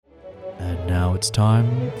it's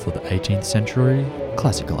time for the 18th Century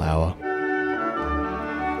Classical Hour.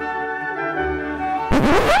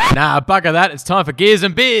 Nah, bugger that. It's time for Gears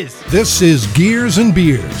and Beers. This is Gears and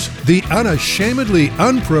Beers, the unashamedly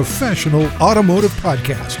unprofessional automotive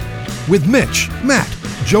podcast with Mitch, Matt,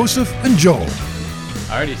 Joseph, and Joel.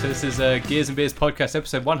 Alrighty, so this is Gears and Beers podcast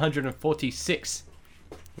episode 146.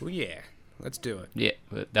 Oh yeah, let's do it. Yeah,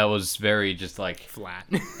 but that was very just like Flat.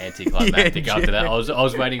 anticlimactic Yeah, after that. I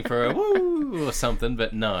was waiting for a woo or something,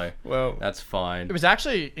 but no. Well, That's fine. It was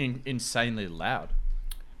actually insanely loud.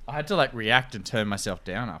 I had to react and turn myself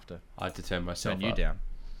down after. I had to turn myself Turn you up.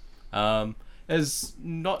 down. There's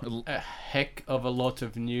not a heck of a lot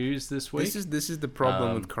of news this week. this is the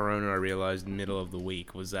problem with Corona. I realized middle of the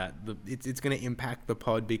week was that it's going to impact the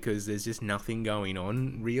pod because there's just nothing going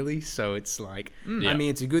on really. So it's like, Yeah. I mean,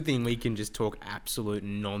 it's a good thing we can just talk absolute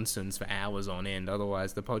nonsense for hours on end.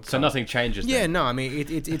 Otherwise, the podcast. So nothing changes. Yeah, then. no, I mean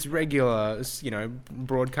it's regular,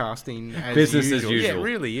 broadcasting as Business as usual. Yeah, usual. it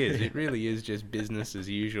really is. It really is just business as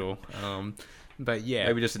usual. But yeah,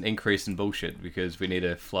 Maybe just an increase in bullshit because we need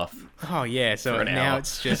to fluff. oh yeah, so for an now hour.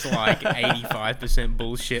 it's just like 85%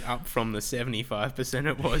 bullshit up from the 75%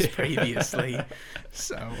 it was previously.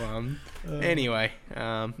 So anyway,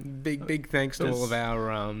 big thanks to all of our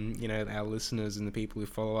our listeners and the people who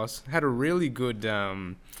follow us. Had a really good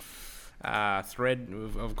thread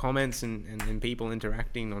of comments and people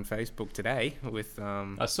interacting on Facebook today with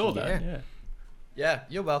I saw that. Yeah. Yeah,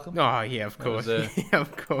 you're welcome. Oh yeah, of course, was, yeah,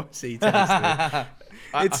 of course. He takes it.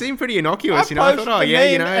 It seemed pretty innocuous, I thought,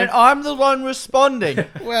 and I'm the one responding.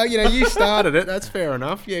 well, you started it. That's fair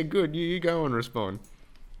enough. Yeah, good. You go and respond.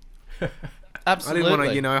 Absolutely. I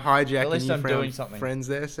didn't want to, hijack At least any I'm doing something. friends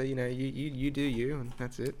there. So you do you, and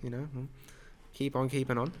that's it. Keep on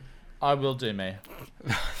keeping on. I will do me.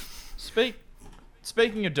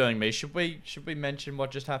 Speaking of doing me, should we mention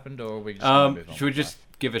what just happened, or are we just gonna move on Should we with just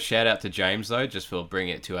give a shout out to James though, just for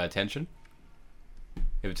bringing it to our attention?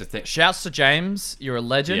 If it's a thing. that? Shouts to James, you're a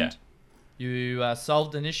legend. Yeah. You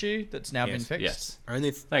solved an issue that's now been Yes, fixed. Yes.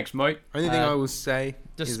 Only Thanks, mate. thing I will say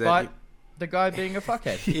Despite is the guy being a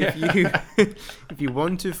fuckhead. that if you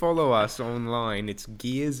want to follow us online, it's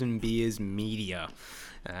Gears and Beers Media.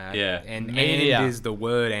 Yeah. and Media. and is the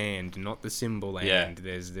word and, not the symbol and. Yeah.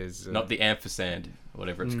 There's Not the ampersand,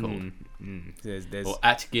 whatever it's called. There's Or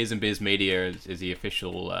at Gears and Beers Media is the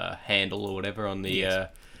official handle or whatever on the Yes.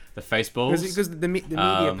 the Faceballs. because the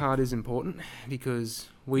media part is important because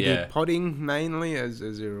we Yeah. do podding mainly, as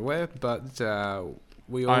you're aware, but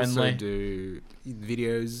we also Only. do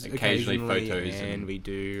videos Occasionally occasionally, photos and and- we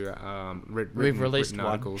do We've released written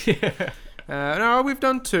one. articles. No, we've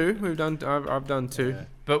done two. I've done two.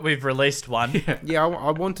 But we've released one. Yeah,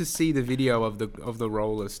 I want to see the video of the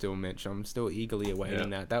roller still, Mitch. I'm still eagerly awaiting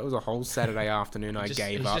that. That was a whole Saturday afternoon I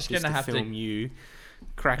gave it's up just just gonna to have to- film you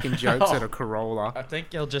cracking jokes at a Corolla. I think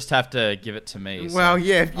you'll just have to give it to me. so Well,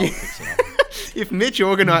 yeah. I'll fix it up. If Mitch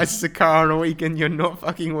organises a car on a weekend you're not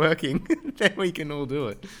fucking working, then we can all do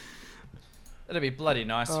it. That'd be bloody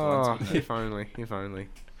nice. Oh, once if only.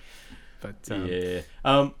 But yeah.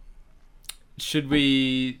 Should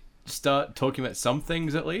we start talking about some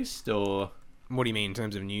things at least, or? what do you mean in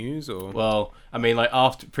terms of news or? Well, I mean,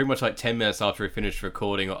 after pretty much 10 minutes after we finished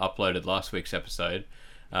recording or uploaded last week's episode,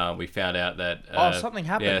 we found out that something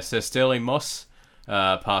happened. Yeah, so Sterling Moss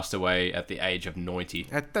passed away at the age of 90.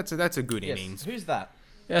 That's a good Yes. innings. Who's that?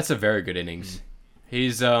 That's a very good innings.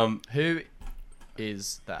 He's Who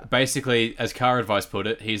is that? basically, as Car Advice put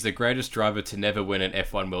it, he's the greatest driver to never win an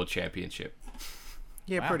F1 World Championship.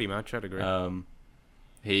 Yeah, Wow. pretty much. I'd agree.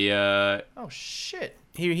 He Oh shit!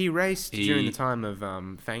 He raced during he- the time of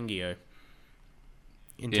Fangio.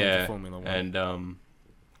 In terms of Formula One. and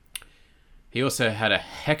he also had a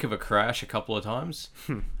heck of a crash a couple of times.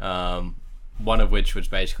 One of which was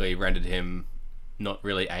basically rendered him not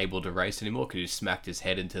really able to race anymore because he smacked his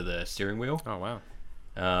head into the steering wheel. Oh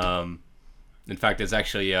wow. In fact, there's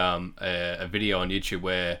actually a video on YouTube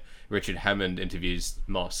where Richard Hammond interviews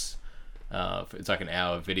Moss. It's like an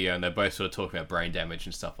hour video, and they're both sort of talking about brain damage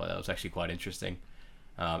and stuff like that. It was actually quite interesting.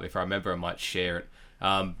 If I remember, I might share it.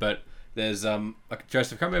 But there's Joseph, I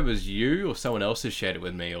can't remember if it was you or someone else has shared it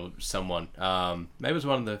with me or someone. Maybe it was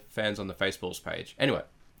one of the fans on the Faceballs page. Anyway,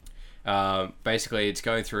 basically it's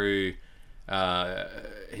going through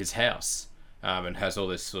his house and has all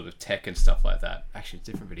this sort of tech and stuff like that. Actually, it's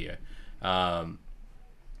a different video.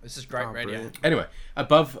 This is great radio. Brilliant. Anyway,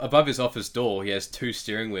 above his office door, he has two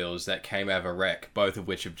steering wheels that came out of a wreck, both of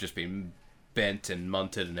which have just been bent and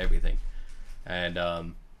munted and everything. And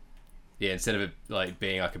yeah, instead of it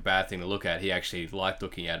being like a bad thing to look at, he actually liked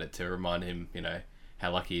looking at it to remind him,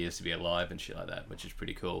 how lucky he is to be alive and shit like that, which is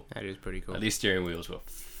pretty cool. That is pretty cool. These steering wheels were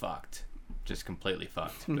fucked, just completely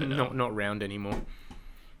fucked. But, not round anymore.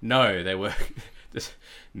 No, they were.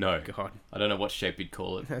 No, God, I don't know what shape you'd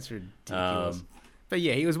call it. that's ridiculous. But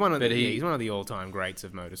yeah, he was one of he's one of the all-time greats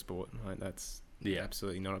of motorsport. Like, that's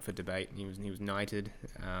absolutely not up for debate. He was knighted.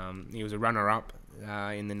 He was a runner-up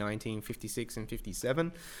in the 1956 and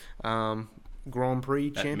 57 Grand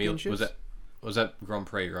Prix championships. Was that Grand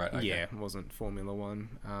Prix, right? Okay. Yeah, it wasn't Formula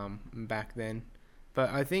One back then.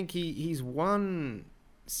 But I think he won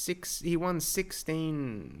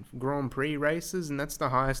 16 Grand Prix races, and that's the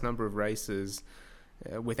highest number of races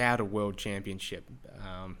without a world championship.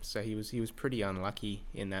 So he was pretty unlucky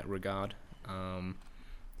in that regard.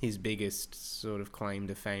 His biggest sort of claim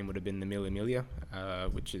to fame would have been the Mille Miglia,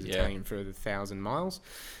 which is Italian for the 1,000 miles.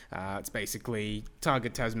 It's basically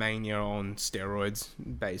Target Tasmania on steroids.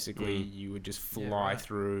 Basically, you would just fly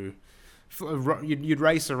through. You'd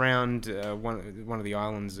race around one of the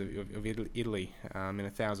islands of Italy in a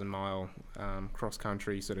 1,000-mile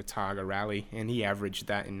cross-country sort of Targa rally, and he averaged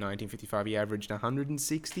that in 1955. He averaged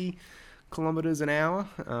 160 kilometers an hour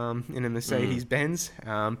in a Mercedes-Benz.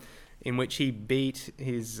 In which he beat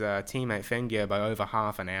his teammate Fengier by over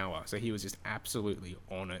half an hour. So he was just absolutely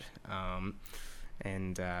on it.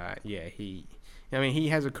 He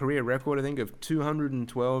has a career record, I think, of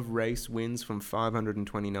 212 race wins from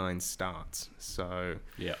 529 starts. So,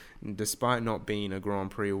 despite not being a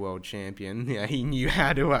Grand Prix world champion, he knew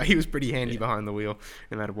how to. He was pretty handy behind the wheel,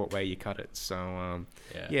 no matter what way you cut it. So,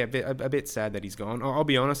 a bit sad that he's gone. I'll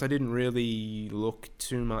be honest, I didn't really look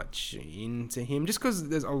too much into him, just because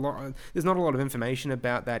there's not a lot of information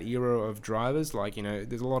about that era of drivers. Like,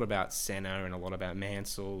 there's a lot about Senna and a lot about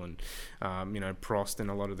Mansell and Prost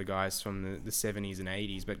and a lot of the guys from the 70s and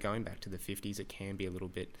 80s, but going back to the 50s, it can be a little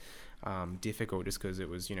bit difficult just because it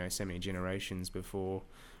was so many generations before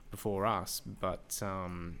us. But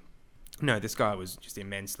no, this guy was just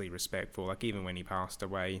immensely respectful. Like, even when he passed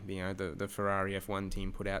away, the Ferrari F1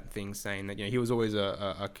 team put out things saying that he was always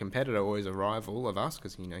a competitor, always a rival of us,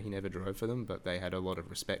 because he never drove for them, but they had a lot of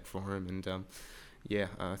respect for him. And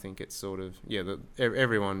I think it's sort of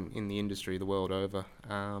everyone in the industry the world over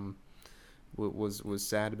was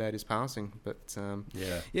sad about his passing. But it's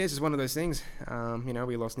just one of those things.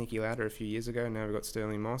 We lost Niki Lauda a few years ago, now we've got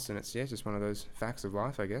Sterling Moss, and it's just one of those facts of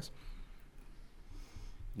life, I guess.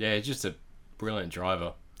 Yeah, he's just a brilliant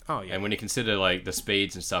driver. Oh yeah. And when you consider like the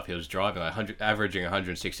speeds and stuff he was driving, like averaging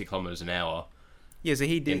 160 kilometers an hour. Yeah, so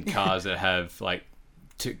he did in cars that have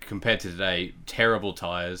compared to today, terrible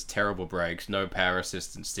tires, terrible brakes, no power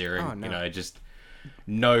assistant steering. Oh, no. Just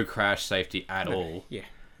no crash safety at all. Yeah.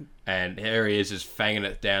 And here he is just fanging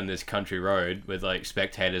it down this country road with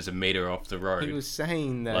spectators a meter off the road. He was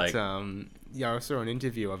saying that I saw an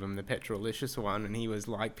interview of him, the Petrolicious one, and he was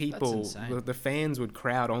like, the fans would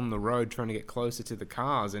crowd on the road trying to get closer to the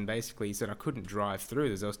cars, and basically he said, I couldn't drive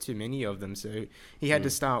through, there was too many of them, so he had to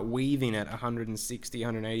start weaving at 160,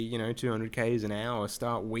 180, 200 k's an hour,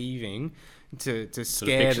 start weaving to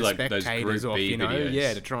scare the spectators off,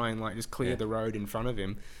 videos. To try and just clear the road in front of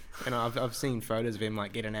him. And I've seen photos of him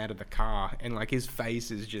getting out of the car, and his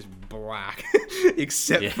face is just black,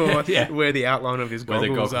 except for where the outline of his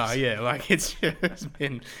goggles are. Yeah, it's just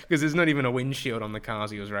been, because there's not even a windshield on the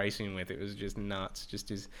cars he was racing with. It was just nuts.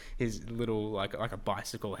 Just his little like a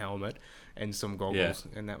bicycle helmet and some goggles,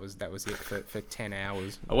 and that was it for 10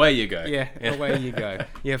 hours. Away you go. Yeah, away you go.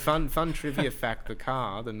 Yeah, fun trivia fact: the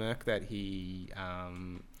car, the Merc that he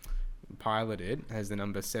piloted, has the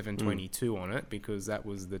number 722 on it, because that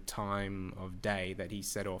was the time of day that he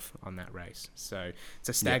set off on that race. So it's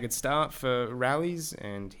a staggered start for rallies,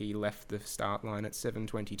 and he left the start line at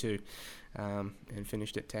 722 and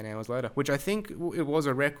finished it 10 hours later, which I think it was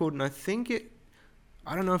a record, and I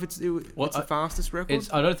don't know if it's the fastest record.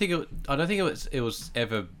 I don't think it was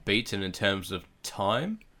ever beaten in terms of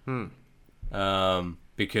time,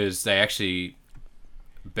 because they actually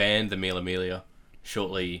banned the Mille Miglia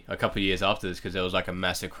shortly, a couple of years after this, because there was a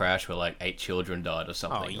massive crash where 8 children died or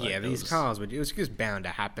something. Oh yeah, it was just bound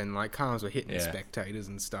to happen. Cars were hitting spectators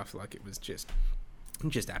and stuff. It was just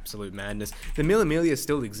absolute madness. The Mille Miglia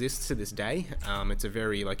still exists to this day. It's a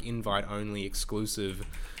very invite only, exclusive,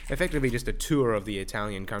 effectively just a tour of the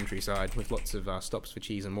Italian countryside with lots of stops for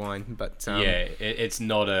cheese and wine. But it's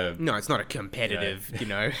not a it's not a competitive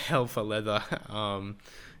hell for leather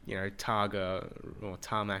Targa or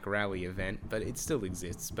tarmac rally event, but it still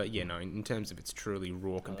exists. But in terms of its truly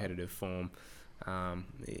raw competitive form,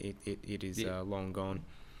 it is long gone.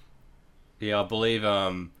 Yeah, I believe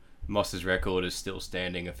Moss's record is still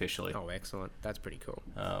standing officially. Oh, excellent! That's pretty cool.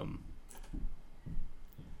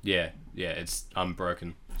 Yeah, it's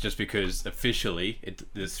unbroken. Just because officially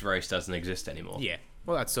this race doesn't exist anymore. Yeah.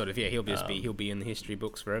 Well, that's sort of he'll be in the history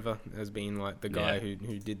books forever as being like the guy who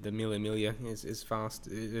did the Mille Miglia as fast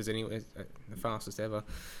as anyway, the fastest ever,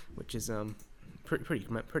 which is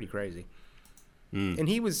pretty crazy. And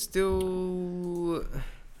he was still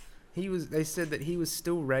they said that he was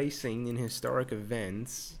still racing in historic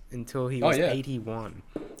events until he was 81.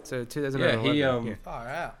 So 2011. Far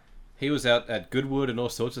out. He was out at Goodwood and all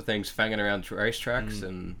sorts of things, fanging around racetracks,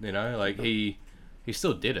 and he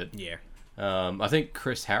still did it. Yeah. I think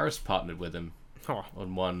Chris Harris partnered with him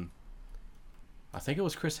on one. I think it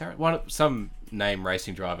was Chris Harris. Some name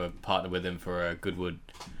racing driver partnered with him for a Goodwood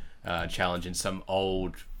challenge in some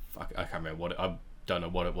old. I can't remember I don't know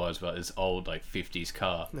what it was, but this old like 50s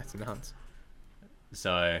car. That's nuts.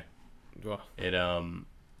 So, he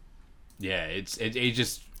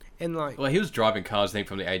just. And like, well, he was driving cars, I think,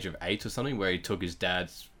 from the age of 8 or something, where he took his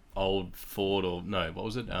dad's old Ford what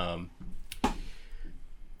was it?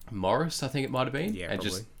 Morris, I think it might have been. Yeah, and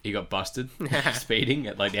probably. He got busted speeding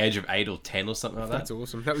at like the age of 8 or 10 or something like that. That's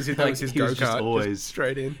awesome. That was his He was just go-kart. always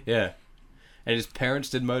Straight in. Yeah. And his parents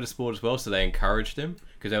did motorsport as well, so they encouraged him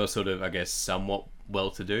because they were sort of, I guess, somewhat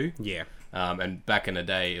well-to-do. Yeah. And back in the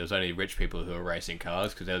day, it was only rich people who were racing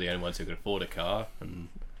cars because they were the only ones who could afford a car. And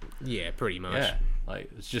Yeah, pretty much. yeah,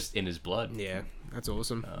 like it's just in his blood. Yeah, that's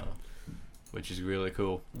awesome. Which is really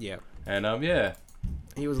cool. Yeah. And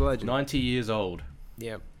He was a legend. 90 years old.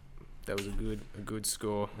 Yeah. That was a good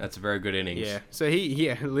score. That's a very good innings. Yeah. So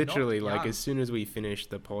literally, Not like young. as soon as we finished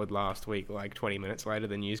the pod last week, like 20 minutes later,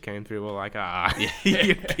 the news came through. We're like,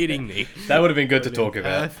 you're kidding me. That would have been good to Would've talk been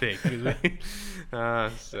about.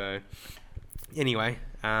 Perfect. So, anyway,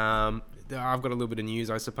 I've got a little bit of news,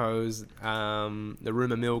 I suppose. The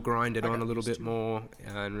rumor mill grinded on a little bit more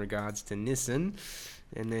in regards to Nissan,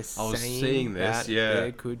 and they're I was saying seeing this, that yeah.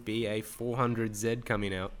 there could be a 400Z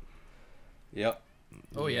coming out. Yep.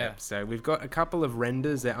 Oh, yeah. So we've got a couple of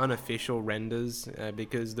renders. They're unofficial renders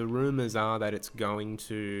because the rumors are that it's going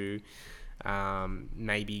to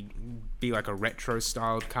maybe be like a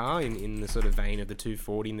retro-styled car in the sort of vein of the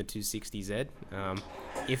 240 and the 260Z.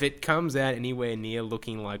 If it comes out anywhere near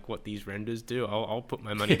looking like what these renders do, I'll put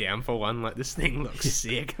my money down for one. Like, this thing looks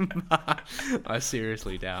sick. I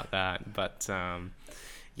seriously doubt that. But,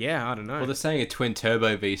 yeah, I don't know. Well, they're saying a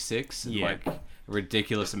twin-turbo V6 and Yeah. like a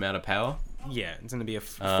ridiculous amount of power. Yeah, it's going to be a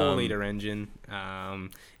 4-litre engine.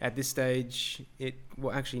 At this stage, not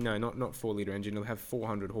 4-litre engine. It'll have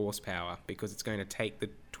 400 horsepower because it's going to take the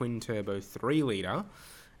twin-turbo 3-litre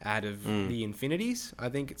out of the Infinities. I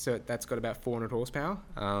think that's got about 400 horsepower.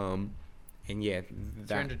 And yeah, that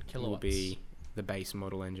 300 will kilowatts. be the base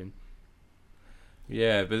model engine.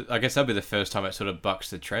 Yeah, but I guess that'll be the first time it sort of bucks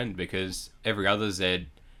the trend because every other Z,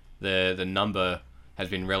 the number has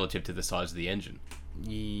been relative to the size of the engine.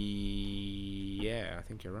 Yeah, I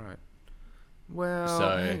think you're right. Well, So,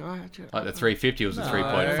 like the 350 was a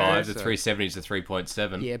 3.5, the 370 is a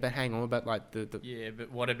 3.7. yeah, but hang on, but like the Yeah, but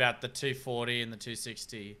what about the 240 and the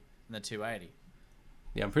 260 and the 280?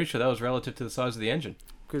 Yeah, I'm pretty sure that was relative to the size of the engine.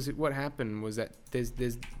 because what happened was that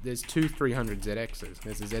there's two 300 ZXs.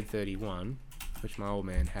 There's a Z31, which my old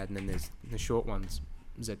man had, and then there's the short one's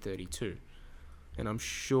Z32. And I'm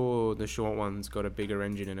sure the short one's got a bigger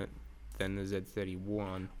engine in it than the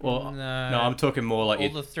Z31. Well, No. I'm talking more like All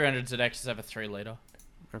the 300 ZXs have a 3-litre.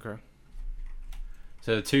 Okay.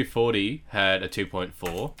 so the 240 had a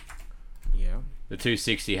 2.4, Yeah. the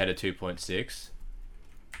 260 had a 2.6,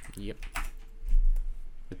 Yep.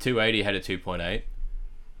 the 280 had a 2.8.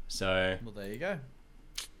 So, Well, there you go.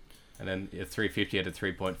 and then the 350 had a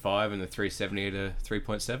 3.5 and the 370 had a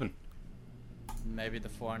 3.7. Maybe the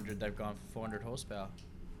 400, they've gone for 400 horsepower.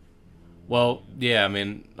 Well, yeah, I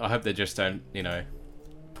mean, I hope they just don't,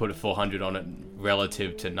 put a 400 on it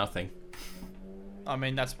relative to nothing. I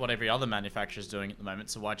mean, that's what every other manufacturer's doing at the moment,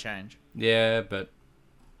 so why change? Yeah, but,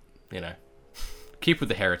 keep with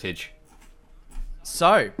the heritage.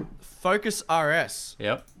 So, Focus RS.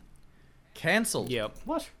 Yep. Cancelled. Yep.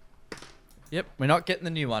 What? Yep, we're not getting the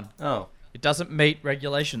new one. Oh. It doesn't meet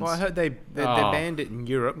regulations. Well, I heard they Oh. banned it in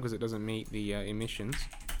Europe because it doesn't meet the emissions.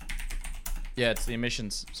 Yeah, it's the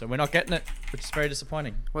emissions. So we're not getting it, which is very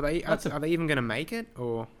disappointing. Well, are they even going to make it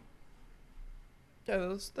or?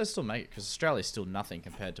 Yeah, they'll still make it, because Australia's still nothing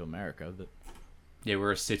compared to America. But Yeah,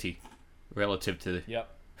 we're a city relative to Yep.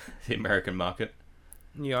 the American market.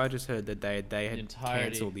 Yeah, I just heard that they had entirety.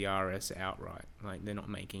 cancelled the RS outright. Like they're not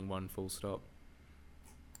making one full stop.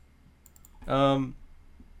 I've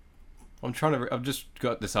just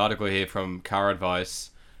got this article here from Car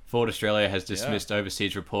Advice. Ford Australia has dismissed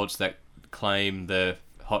overseas reports that claim the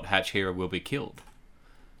hot hatch Hero will be killed.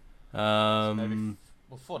 Well,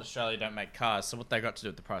 Ford Australia don't make cars, so what they got to do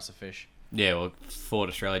with the price of fish? Yeah, well, Ford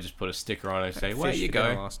Australia just put a sticker on it and say, "Where Fish you for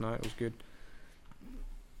dinner go?" last night. It was good.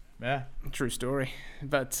 Yeah. True story.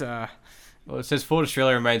 But Well, it says Ford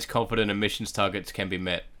Australia remains confident emissions targets can be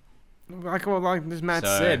met. like as Matt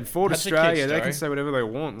So- said, Ford That's a kid Australia, they story. can say whatever they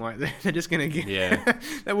want. Like they're just gonna get. Yeah.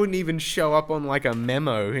 That wouldn't even show up on like a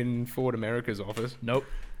memo in Ford America's office. Nope.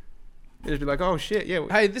 They'd just be like, "Oh shit, yeah."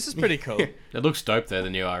 Hey, this is pretty cool. It looks dope though, the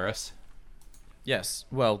new RS. Yes.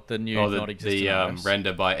 Well, the new Or not the existing RS.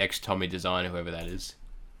 render by X Tommy Design, whoever that is.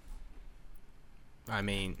 I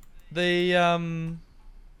mean,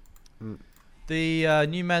 The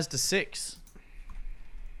new Mazda 6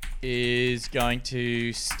 is going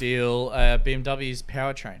to steal BMW's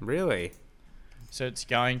powertrain. really? So it's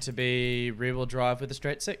going to be rear-wheel drive with a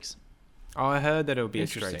straight six. Oh, I heard that it'll be a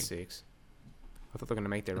straight Interesting. 6. I thought they were gonna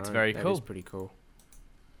make their It's own. very That cool. is pretty cool.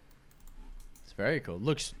 It's very cool.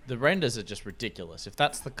 Looks, the renders are just ridiculous. If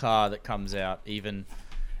that's the car that comes out, even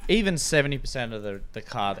 70% of the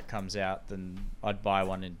car that comes out, then I'd buy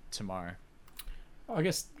one in tomorrow. I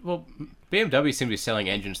guess, well, BMW seem to be selling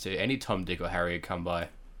engines to any Tom, Dick, or Harry who come by.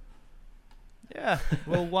 Yeah.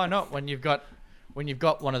 Well, why not? When you've got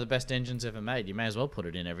one of the best engines ever made, you may as well put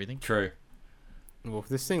it in everything. True. Well,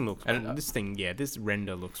 this thing looks. And, Cool. This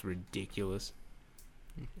render looks ridiculous.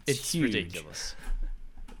 It's huge. ridiculous.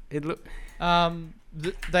 It look.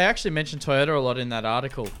 They actually mentioned Toyota a lot in that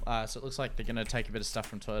article, so it looks like they're going to take a bit of stuff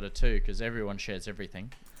from Toyota too, because everyone shares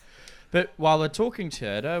everything. But while we're talking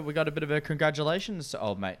Toyota, we got a bit of a congratulations to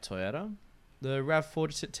old mate Toyota. The RAV4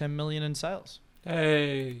 just hit 10 million in sales.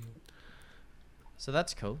 Hey. So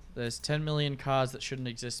that's cool. There's 10 million cars that shouldn't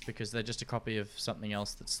exist because they're just a copy of something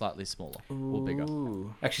else that's slightly smaller or bigger.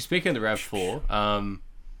 Ooh. Actually, speaking of the RAV4,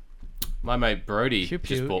 my mate Brody Pew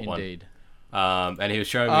just pew, bought one. indeed. And he was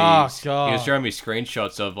showing me Oh, he God. was showing me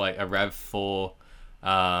screenshots of like a RAV4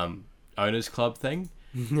 owners club thing,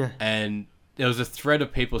 and there was a thread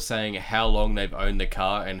of people saying how long they've owned the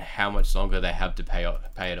car and how much longer they have to pay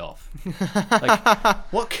it off. Like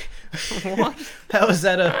what? What? How is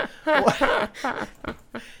that a? What?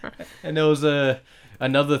 And there was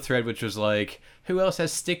another thread which was like, who else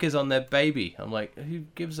has stickers on their baby? I'm like, who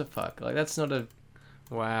gives a fuck? Like that's not a.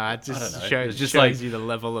 Wow, it don't just know. shows, It's just shows like- you the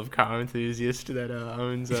level of car enthusiast that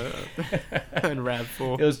owns a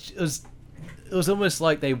RAV4. It was almost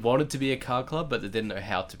like they wanted to be a car club, but they didn't know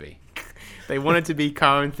how to be. They wanted to be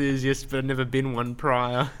car enthusiasts, but have never been one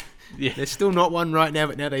prior. Yeah. They're still not one right now,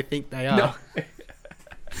 but now they think they are.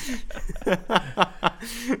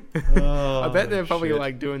 I bet they're probably shit.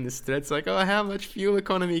 like doing this thread. It's like, oh, how much fuel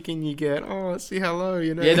economy can you get? Oh, let's see how low,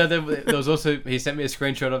 you know. Yeah, no, there was also he sent me a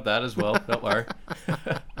screenshot of that as well. Don't worry.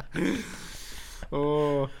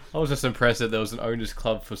 Oh, I was just impressed that there was an owners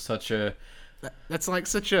club for such a. that's like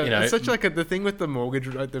such a, You know, that's such like the thing with the mortgage,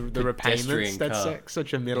 the repayments. pedestrian That's car. like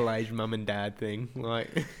such a middle-aged mum and dad thing.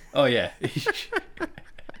 Like, Oh yeah.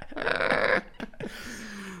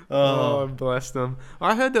 oh, bless them.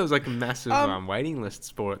 I heard there was like a massive waiting lists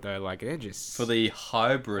for it though. Like they're just For the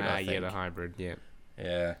hybrid, I yeah, think. the hybrid, yeah.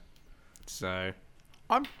 Yeah. So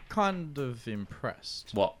I'm kind of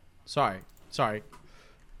impressed. What? Sorry.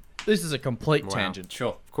 This is a complete Wow. tangent. Sure.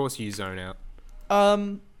 of course you zone out.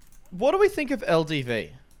 What do we think of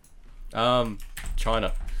LDV?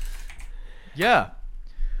 China. Yeah,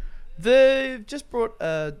 they've just brought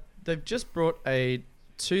a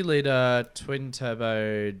 2-liter twin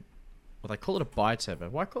turbo. Well, they call it a bi-turbo.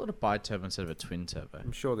 Why call it a bi-turbo instead of a twin turbo?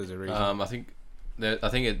 I'm sure there's a reason. I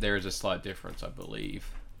think there is a slight difference, I believe.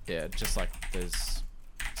 Yeah, just like there's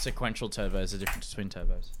sequential turbos are different to twin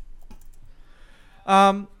turbos.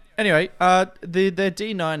 Anyway, their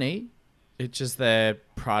D90, which is their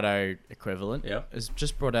Prado equivalent, Yeah. has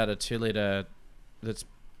just brought out a 2-liter that's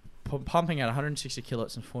pumping at 160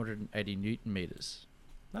 kilowatts and 480 newton meters.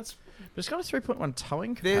 That's But it's got a 3.1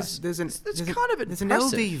 towing capacity. There's an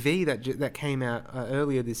LDV that came out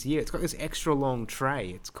earlier this year. It's got this extra long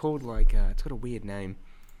tray. It's called like it's got a weird name.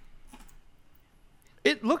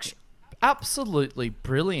 It looks absolutely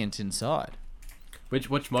brilliant inside. which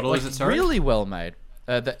model is it? Sorry. Really well made.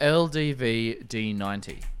 The LDV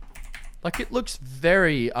D90. Like it looks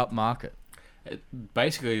very upmarket. It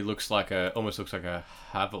basically almost looks like a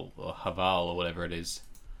Haval or whatever it is.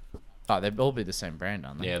 Oh, they'd all be the same brand,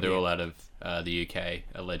 aren't they? Yeah, they're all out of the UK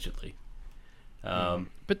allegedly.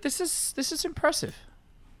 But this is impressive.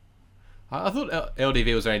 I thought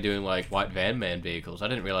LDV was only doing like white van man vehicles. I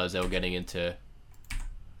didn't realize they were getting into.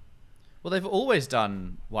 Well, they've always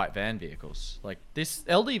done white van vehicles. Like this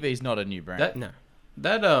LDV is not a new brand. No.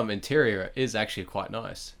 That interior is actually quite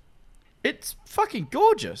nice. It's fucking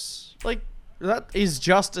gorgeous. Like that is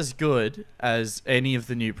just as good as any of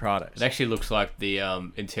the new products. It actually looks like the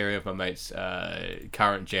interior of my mate's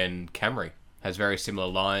current gen Camry. Has very similar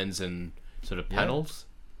lines and sort of panels.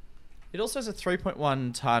 It also has a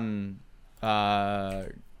 3.1 ton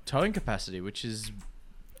towing capacity, which is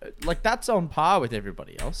like that's on par with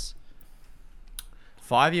everybody else.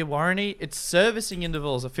 5-year warranty. Its servicing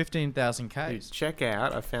intervals are 15,000 Dude, Ks. check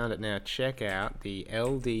out, I found it now, check out the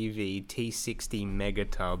LDV T60 Mega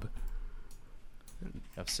Tub.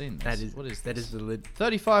 I've seen this. What is that this? is the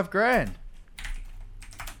 35 grand.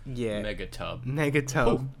 yeah Mega tub. Mega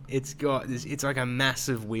Tub. It's got this. It's like a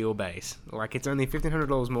massive wheelbase. Like it's only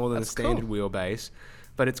 $1,500 more than That's a standard cool. wheelbase,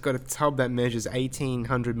 but it's got a tub that measures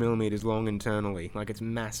 1,800 millimeters long internally. Like it's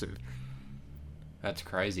massive. That's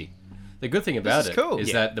crazy. The good thing about is it cool. is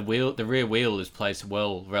Yeah. that the rear wheel is placed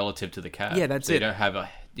well relative to the cab. Yeah, that's so it.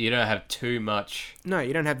 You don't have too much. No,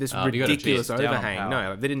 you don't have this You gotta ridiculous just down on overhang. power. No,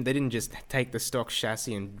 like, they didn't just take the stock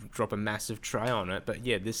chassis and drop a massive tray on it. But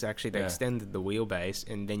yeah, this actually they Yeah. extended the wheelbase,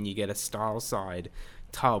 and then you get a style side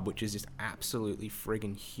tub, which is just absolutely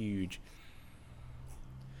friggin' huge.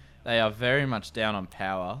 They are very much down on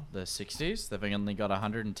power. The 60s. They've only got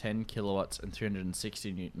 110 kilowatts and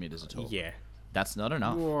 360 newton meters of torque. Yeah. That's not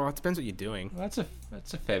enough. Well, it depends what you're doing. That's a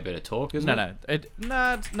fair bit of torque, isn't No, it?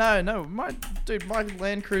 no. My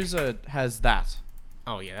Land Cruiser has that.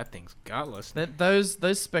 Oh yeah, that thing's gutless.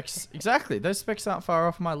 Those specs exactly. Those specs aren't far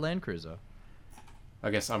off my Land Cruiser. I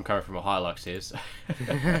guess I'm coming from a Hilux here.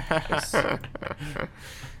 So.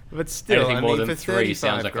 But still, Anything I more mean, than for 3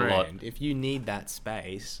 sounds 35 like a lot. grand, if you need that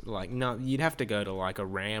space, like no, you'd have to go to like a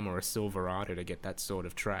Ram or a Silverado to get that sort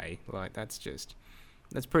of tray. Like that's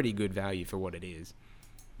pretty good value for what it is.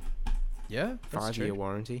 Yeah, that's 5-year true.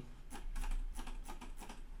 warranty.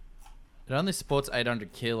 It only supports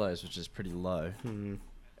 800 kilos, which is pretty low. Hmm.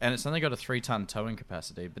 And it's only got a 3-ton towing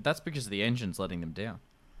capacity, but that's because the engine's letting them down.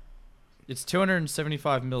 It's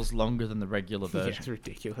 275 mils longer than the regular Yeah, version. it's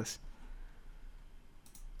ridiculous.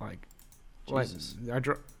 Like, Jesus.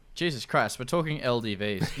 Jesus. Christ, we're talking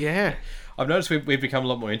LDVs. Yeah. I've noticed we've become a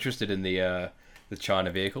lot more interested in the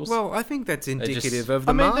China vehicles. Well, I think that's indicative just- of the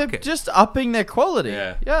I mean, they're market. just upping their quality.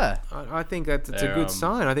 Yeah. Yeah. I think that's a They're, good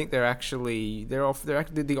sign. I think they're actually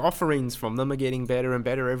the offerings from them are getting better and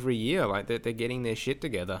better every year. Like they're getting their shit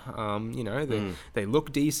together. They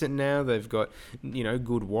look decent now. They've got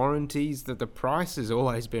good warranties. That the price has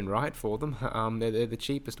always been right for them. They're the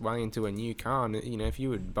cheapest way into a new car. And if you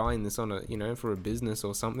were buying this on a for a business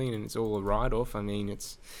or something, and it's all a write off. I mean,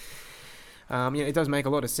 it's. It does make a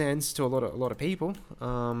lot of sense to a lot of people.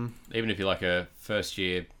 even if you're like a first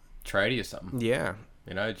year tradie or something, Yeah.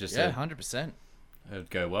 just Yeah, 100%. it would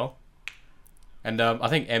go well. And I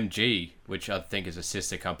think MG, which I think is a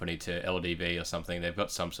sister company to LDV or something, they've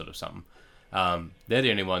got some sort of something. They're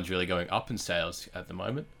the only ones really going up in sales at the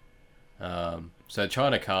moment. So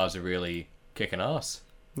China cars are really kicking ass,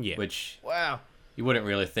 Yeah. which Wow. you wouldn't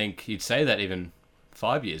really think you'd say that even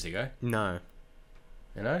 5 years ago. No.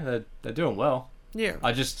 They're doing well. Yeah.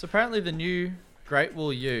 So apparently the new Great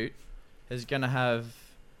Wall Ute is going to have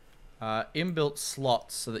inbuilt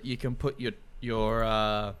slots so that you can put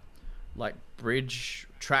your like bridge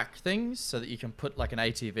track things so that you can put like an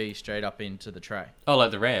ATV straight up into the tray. Oh,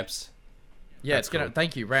 like the ramps, Yeah, That's it's gonna. cool.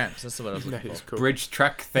 Thank you, ramps. That's what I was That looking is for. cool. bridge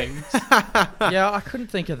track things. Yeah, I couldn't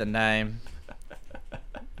think of the name.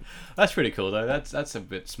 That's pretty cool though. That's a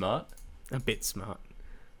bit smart. A bit smart.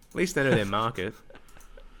 At least they know their market.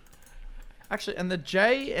 Actually, and the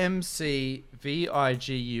JMC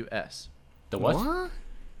VIGUS. The what?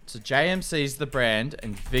 So JMC's the brand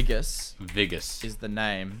and Vigus Vigus. is the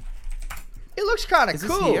name. It looks kind of Is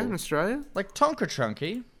this cool. here in Australia? Like Tonka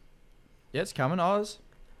Trunky. Yeah, it's coming, Oz.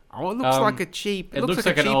 Oh, it looks Um, like a cheap. It, it looks looks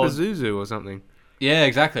like like a an cheap old- Isuzu or something. Yeah,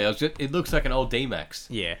 exactly. It looks like an old D-Max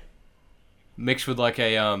Yeah. mixed with like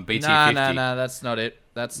a BT50. Nah, that's not it.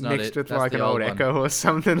 That's not Mixed it. with That's like the an old one. Echo or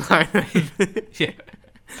something like that. Yeah.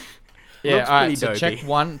 Yeah, Looks all right, pretty so dopey.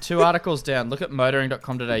 check 2 articles down. Look at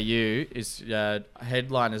motoring.com.au. Is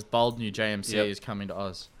headline is bold new JMC Yep. is coming to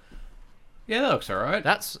Oz. Yeah, that looks alright.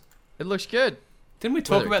 It looks good. Didn't we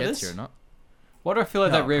talk Whether it about gets this? here or not. Why do I feel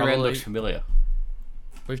like No, that rear end probably- looks familiar?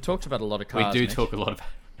 We've talked about a lot of cars. We do Mitch. talk a lot about.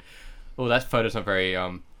 Oh, that photo's not very.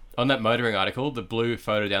 On that motoring article, the blue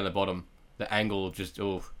photo down the bottom, the angle just.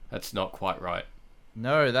 Oh, that's not quite right.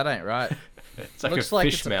 No, that ain't right. It's like Looks a like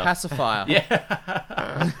fish it's a mouth. pacifier.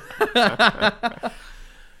 Yeah.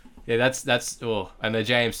 Yeah, that's. Oh, and the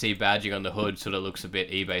JMC badging on the hood sort of looks a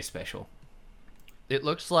bit eBay special. It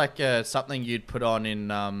looks like something you'd put on in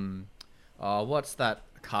what's that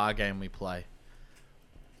car game we play?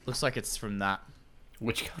 Looks like it's from that.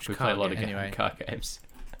 We play car a lot of game? Anyway. car games.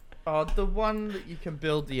 Oh, the one that you can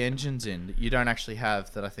build the engines in that you don't actually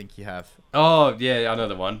have that I think you have. Oh yeah, I know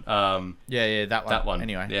the one. Yeah, that one. That one.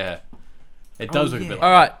 Anyway. Yeah. It does look a bit like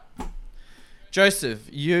All right. Joseph,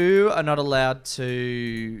 you are not allowed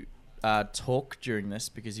to talk during this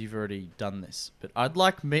because you've already done this. But I'd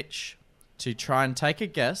like Mitch to try and take a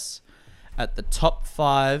guess at the top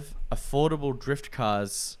 5 affordable drift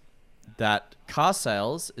cars that Car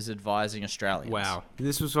Sales is advising Australians. Wow.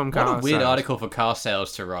 This was from What Car a weird Sales. article for Car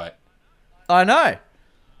Sales to write. I know.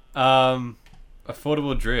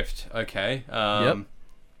 Affordable drift. Okay. Yep.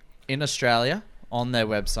 In Australia, on their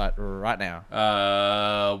website right now.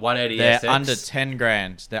 180 They're SX. under 10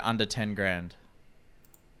 grand. They're under 10 grand.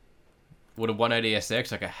 Would a 180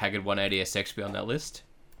 SX, like a Haggard 180 SX, be on that list?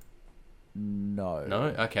 No. No.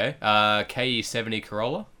 Okay. KE70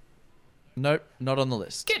 Corolla. Nope, not on the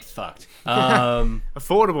list. Get fucked.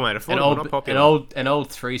 Affordable, mate. Affordable, not popular. An old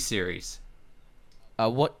 3 Series.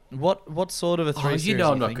 What sort of a 3 Oh, Series you know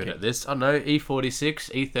are I'm not thinking? good at this. I know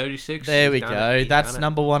E46, E36. There we You've go. done it, you've That's done it.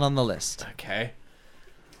 number 1 on the list. Okay.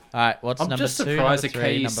 All right, what's I'm number just 2, surprised the number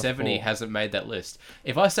 3, number KE70 4? hasn't made that list.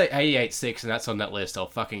 If I say 886 and that's on that list, I'll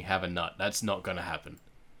fucking have a nut. That's not going to happen.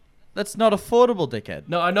 That's not affordable, dickhead.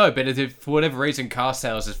 No, I know, but if for whatever reason Car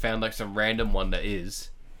Sales has found like some random one that is.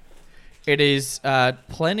 It is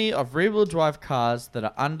plenty of rear-wheel drive cars that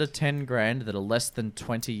are under 10 grand that are less than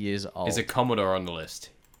 20 years old. Is a Commodore on the list?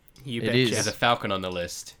 You It betcha. is. Is a Falcon on the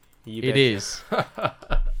list? You It betcha. is.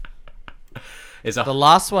 Is a The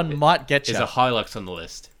last one might get you. is a Hilux on the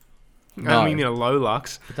list? No. I mean, a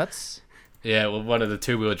Lolux. But that's... Yeah, well, one of the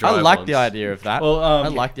two-wheel drive I like ones. the idea of that. Well, I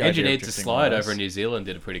like the Engine idea of Needs to drifting Slide one of over in those. New Zealand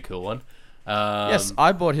did a pretty cool one. Yes,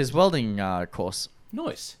 I bought his welding course.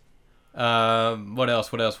 Nice. What else?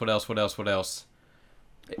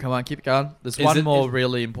 Come on, keep it going. There's Is one it- more is-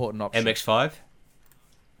 really important option. MX-5?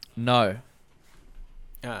 No.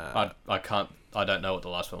 I can't. I don't know what the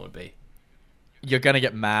last one would be. You're going to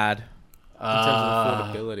get mad. In terms of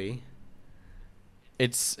affordability.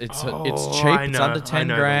 It's Oh, cheap. I It's know- under I 10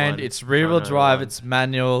 know the grand. one. It's I rear-wheel know the drive. one. It's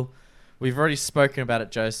manual. We've already spoken about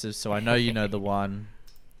it, Joseph, so I know you know the one.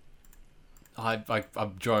 I'm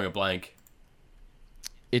drawing a blank.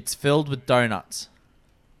 It's filled with donuts.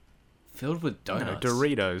 Filled with No, donuts.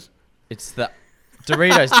 Doritos. It's the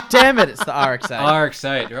Doritos. Damn it, it's the RX-8.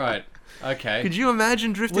 RX-8, right? Okay. Could you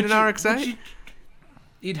imagine drifting Would an you- RX-8? would you-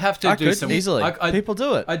 You'd have to I do could some easily. People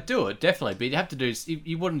do it. I'd do it definitely, but you'd have to do.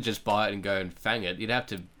 You wouldn't just buy it and go and fang it. You'd have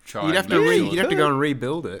to try. You'd have and to make re- sure you'd have to go and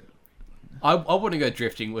rebuild it. I wouldn't go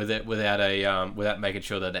drifting with it without making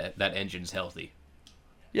sure that engine's healthy.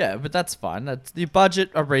 Yeah, but that's fine. That's you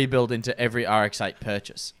budget a rebuild into every RX-8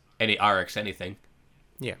 purchase. Any RX anything.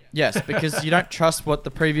 Yeah. Yes, because you don't trust what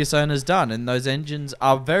the previous owner's done, and those engines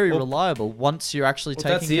are very reliable once you're actually Well,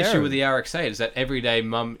 taking that's the care issue of with them. the RX-8 is that everyday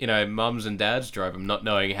mums and dads drove them, not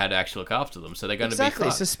knowing how to actually look after them, so they're going Exactly. to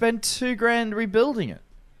be So fucked. spend $2,000 rebuilding it.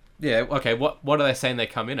 Yeah. Okay. What are they saying they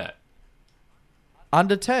come in at?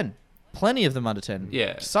 Under 10. Plenty of them under 10.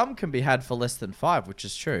 Yeah. Some can be had for less than 5, which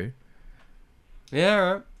is true.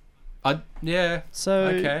 Yeah. Yeah. So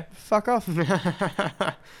Okay. fuck off.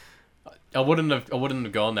 I wouldn't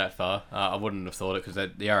have gone that far. I wouldn't have thought it because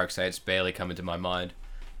the RX-8's barely come into my mind.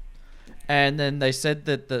 And then they said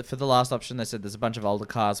that for the last option, they said there's a bunch of older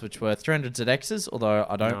cars which were 300ZXs, although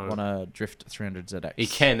I don't No. want to drift 300ZX. He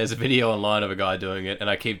can. There's a video online of a guy doing it, and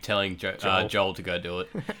I keep telling Joel to go do it,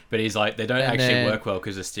 but he's like, they don't And actually then- work well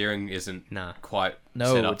because the steering isn't Nah. quite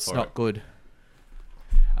No, set up it's for not it. good.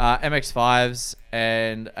 MX-5s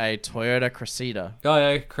and a Toyota Cressida. Oh yeah,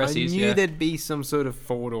 I Cressies. knew Yeah. there'd be some sort of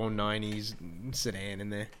 4-door 90s sedan in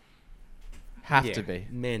there. Have Yeah, to be.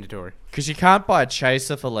 mandatory. Because you can't buy a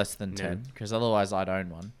Chaser for less than No. 10, because otherwise I'd own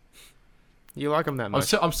one. You like them that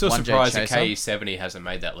much? I'm still 1J surprised the Chaser. KE70 hasn't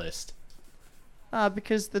made that list.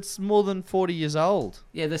 Because that's more than 40 years old.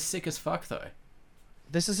 Yeah, they're sick as fuck though.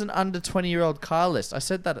 This is an under 20-year-old car list. I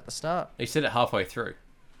said that at the start. He said it halfway through.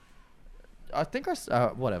 I think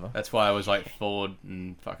whatever. That's why I was like Ford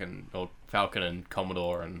and or Falcon and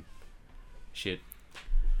Commodore and shit.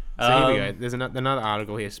 So here we go. There's another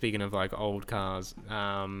article here. Speaking of like old cars,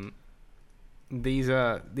 these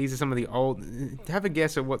are some of the old. Have a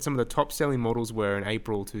guess at what some of the top selling models were in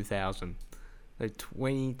April 2000. Like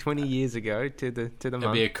 20 years ago to the It'd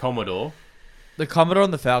month. be a Commodore The Commodore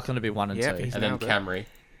and the Falcon would be 1 and Yep, 2. he's and then nailed it. Camry,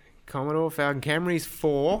 Commodore, Falcon, Camry's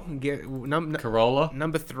 4. Corolla.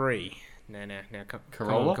 Number 3. No.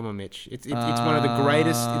 Corolla? Come on, Mitch. It's one of the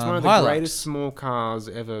greatest. It's one of the Hilux. greatest small cars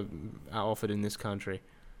ever offered in this country.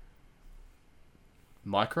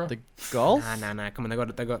 Micra. The Golf? Nah. Come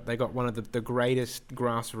on, they got one of the greatest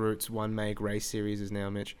grassroots one meg race series now,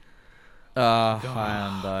 Mitch.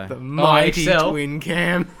 Hyundai. The mighty XL. twin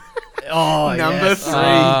cam. Oh, Number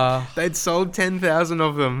yes. 3. They'd sold 10,000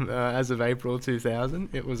 of them as of April 2000.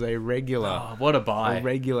 It was a regular. Oh, what a buy. A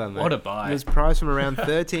regular, mate. What a buy. It was priced from around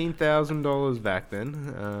 $13,000 back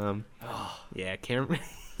then. Yeah, Camry.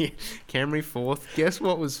 Camry 4th. Guess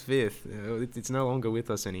what was 5th? It's no longer with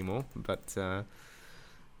us anymore, but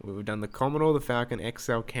we've done the Commodore, the Falcon,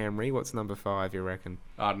 XL, Camry. What's number 5, you reckon?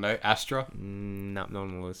 I don't know. Astra. Not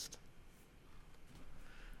on the list.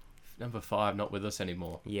 Number 5, not with us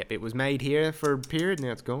anymore. Yep, it was made here for a period, now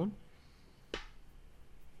it's gone.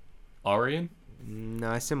 Orion.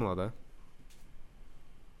 No, similar though.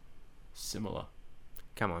 Similar.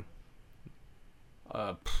 Come on.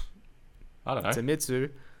 I don't know. It's a Mitsu.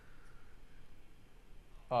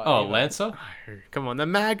 Oh, Lancer. Come on, the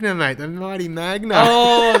Magna, mate. The mighty Magna.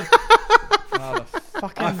 Oh, The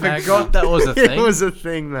fucking I Magna. forgot that was a It thing. was a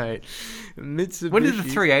thing, mate. Mitsubishi. When did the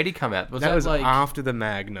 380 come out? Was That was like after the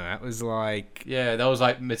Magna. That was like... yeah, that was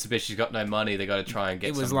like Mitsubishi's got no money. They got to try and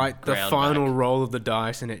get. It was some like the ground final back. roll of the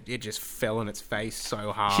dice, and it just fell on its face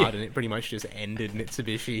so hard, and it pretty much just ended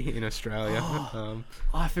Mitsubishi in Australia.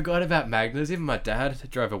 I forgot about Magnas. Even my dad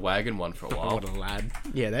drove a wagon one for a while. What a lad!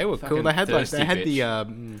 Yeah, they were cool. Fucking They had thirsty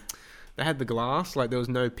they had the glass, like there was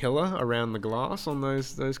no pillar around the glass on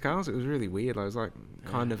those cars. It was really weird. I was like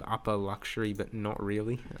kind of upper luxury, but not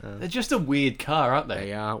really. They're just a weird car, aren't they?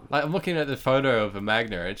 They are. Like I'm looking at the photo of a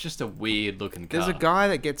Magna. It's just a weird looking car. There's a guy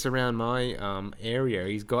that gets around my area.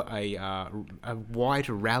 He's got a white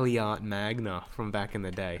Rally Art Magna from back in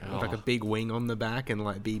the day, with like a big wing on the back and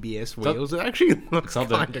like BBS not- wheels. It actually looks It's not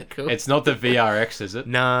kind the. of cool. It's not the VRX, is it?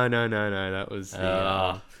 No. That was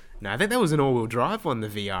the. No, I think that was an all-wheel drive one, the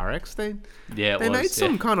VRX. They Yeah, it they was. made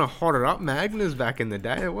some yeah. kind of hotted up Magnas back in the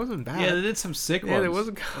day. It wasn't bad. Yeah, they did some sick Yeah, ones. there was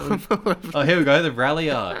a couple of... Oh, here we go. The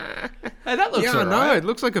Rally Art. Hey, that looks Yeah, I know. alright. It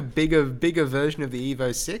looks like a bigger version of the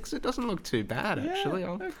Evo 6. It doesn't look too bad, actually.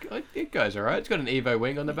 It goes alright. It's got an Evo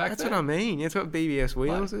wing on the back. That's there. what I mean. It's got BBS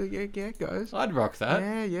wheels. Yeah, it goes. I'd rock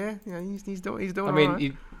that. Yeah. He's doing I mean,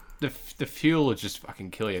 alright. the fuel would just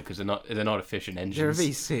fucking kill you because they're not efficient They're a engines.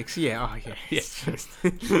 V6. Yeah. Oh, yeah. Yeah. It's just...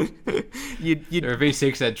 you'd They're a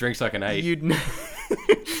V6 that drinks like an 8. You'd know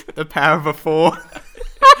the power of a 4.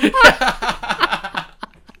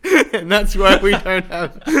 And that's why we don't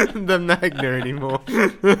have the Magna anymore.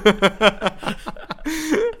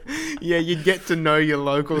 Yeah, you'd get to know your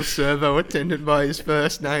local servo attendant by his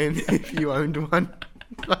first name if you owned one.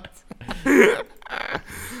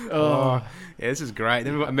 Oh, yeah, this is great.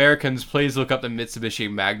 Then we've got, Americans, please look up the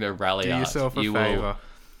Mitsubishi Magna Rally do Art. yourself a You favour. will-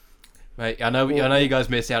 Mate, I know you guys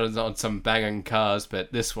miss out on some banging cars,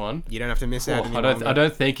 but this one, You don't have to miss out. any I longer.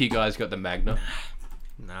 don't think you guys got the Magna.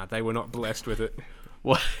 Nah, they were not blessed with it.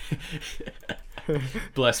 What?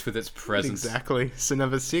 Blessed with its presence. Exactly. So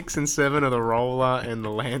number 6 and 7 are the Roller and the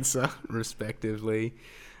Lancer, respectively.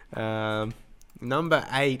 Number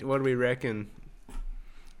 8, what do we reckon?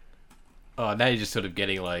 Oh, now you're just sort of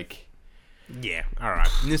getting like Yeah, alright.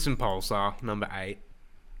 Nissan Pulsar, number 8.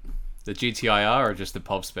 the GTIR or just the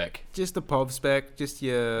POV spec. Just the POV spec, just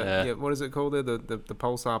your, Yeah. what is it called there? The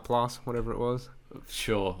Pulsar Plus, whatever it was.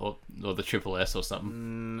 Sure, or the Triple S or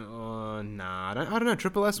something. Nah, I don't know.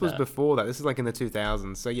 Triple S was Nah. before that. This is like in the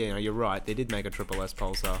 2000s. So yeah, no, you're right. They did make a Triple S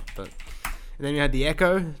Pulsar, but and then you had the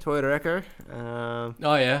Echo, Toyota Echo.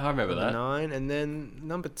 Oh yeah, I remember Number that. 9, and then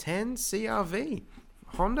number 10, CRV,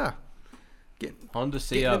 Honda. Honda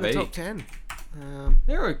Getting in the CRV. top 10.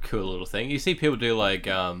 They're a cool little thing. You see people do like,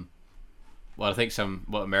 well, I think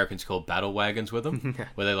what Americans call battle wagons with them,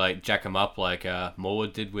 where they like jack them up like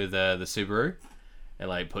Morwood did with the Subaru, and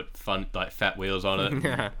like put fat wheels on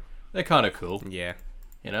it. They're kind of cool, Yeah.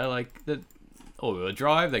 you know, like the all-wheel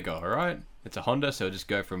drive. They go alright. It's a Honda, so it'll just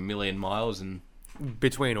go for 1 million miles and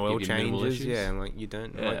Between oil Give you minimal changes, issues. yeah, and like you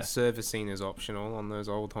don't Yeah. like servicing is optional on those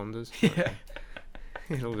old Hondas. yeah.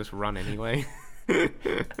 It'll just run anyway.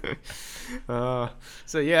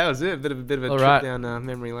 So yeah, that was it. A bit of a All trip right. down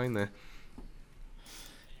memory lane there.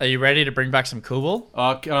 Are you ready to bring back some cool ball?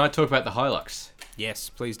 Oh, can I talk about the Hilux? Yes,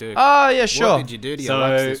 please do. Oh, yeah, sure. What did you do to your So-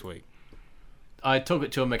 Lux this week? I took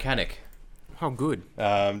it to a mechanic Oh, good.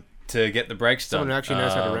 to get the brakes done. Someone who actually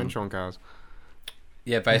knows how to wrench on cars.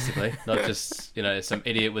 Yeah, basically, not just some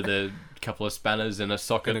idiot with a couple of spanners and a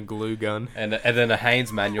socket And a glue gun. and then a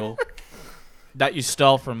Haynes manual. That you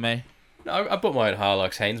stole from me. No, I bought my own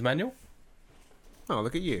Hilux Haynes manual. Oh,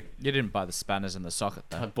 look at you. You didn't buy the spanners in the socket,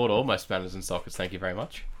 I though. bought all my spanners and sockets. Thank you very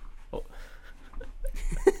much. Oh.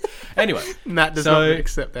 Anyway, Matt does So- not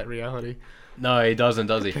accept that reality. no, he doesn't,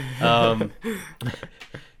 does he?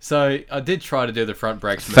 So I did try to do the front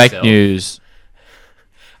brakes Fake myself. news.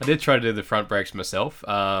 I did try to do the front brakes myself.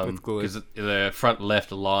 With glue. Because the front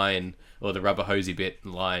left line, or the rubber hosey bit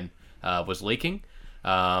line, was leaking.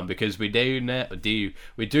 Because we do English.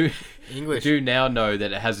 we do now know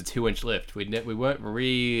that it has a 2-inch lift. We weren't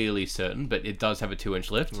really certain, but it does have a 2-inch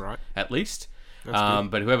lift, Right. at least. That's good.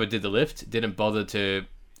 But whoever did the lift didn't bother to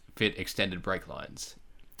fit extended brake lines.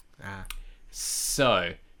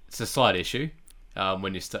 So it's a slight issue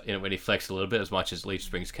when you flex a little bit, as much as leaf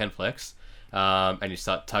springs can flex, and you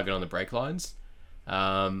start tugging on the brake lines.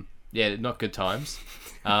 Yeah, not good times.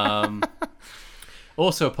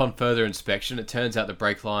 Also, upon further inspection, it turns out the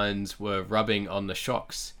brake lines were rubbing on the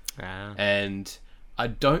shocks. And I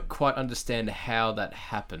don't quite understand how that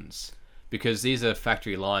happens, because these are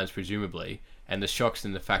factory lines, presumably, and the shock's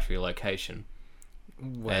in the factory location.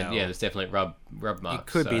 Well, And yeah, there's definitely rub marks. it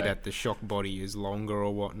could be so- that the shock body is longer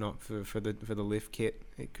or whatnot for the lift kit.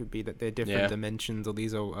 It could be that they're different Yeah. dimensions, or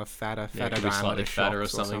these are fatter Yeah, it could be diameter slightly fatter or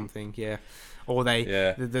shocks something. Yeah, or they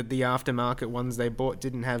Yeah. the aftermarket ones they bought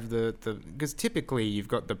didn't have the because typically you've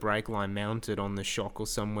got the brake line mounted on the shock or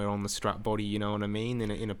somewhere on the strut body. You know what I mean?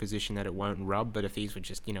 In a position that it won't rub. But if these were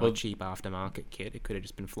just a Well- cheap aftermarket kit, it could have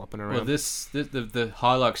just been flopping around. Well, the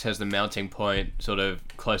Hilux has the mounting point sort of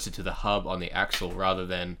closer to the hub on the axle rather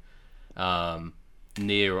than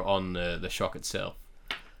near on the shock itself.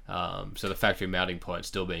 So the factory mounting point is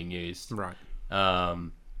still being used. Right.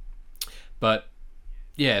 But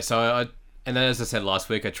yeah, so and then as I said last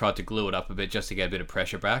week, I tried to glue it up a bit just to get a bit of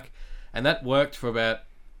pressure back, and that worked for about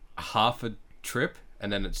half a trip,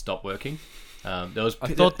 and then it stopped working. I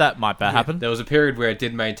thought that might happen. There was a period where it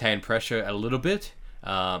did maintain pressure a little bit,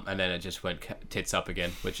 and then it just went tits up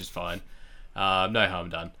again, which is fine. No harm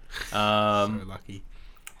done. So lucky.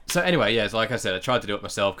 So anyway, yeah, so like I said, I tried to do it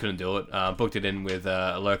myself, couldn't do it. Booked it in with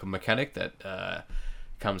a local mechanic that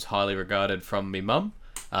comes highly regarded from me mum,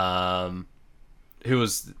 who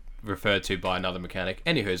was referred to by another mechanic.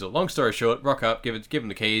 Anywho, so long story short, rock up, give him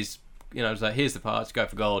the keys. It's like, here's the parts, go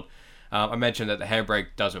for gold. I mentioned that the handbrake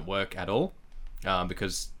doesn't work at all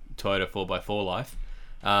because Toyota 4x4 life.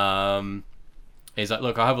 He's like,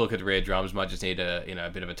 look, I'll have a look at the rear drums. Might just need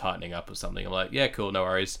a bit of a tightening up or something. I'm like, yeah, cool, no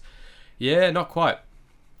worries. Yeah, not quite.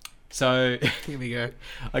 So Here we go.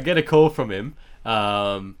 I get a call from him,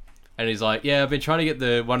 and he's like, yeah, I've been trying to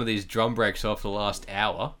get one of these drum brakes off the last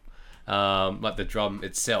hour. Like the drum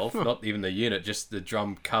itself, not even the unit, just the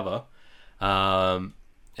drum cover. And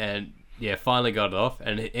yeah, finally got it off.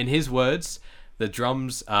 And in his words, the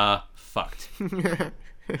drums are fucked.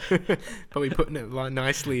 Probably putting it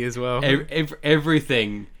nicely as well.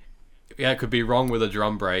 Everything could be wrong with a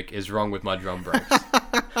drum brake is wrong with my drum brakes.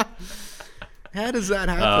 How does that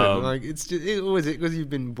happen? Like, it's just, was it because you've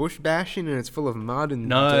been bush bashing and it's full of mud and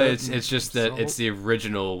No, dirt it's just that it's salt? the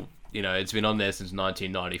original. It's been on there since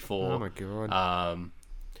 1994. Oh my god.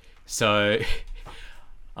 So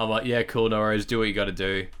I'm like, yeah, cool, no worries. Do what you got to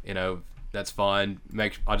do. That's fine.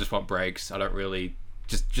 I just want brakes. I don't really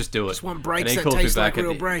just do it. Just want And brakes he that calls me taste back like at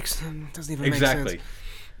real the- brakes. Doesn't even make Exactly.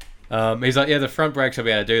 sense. He's like, yeah, the front brakes I'll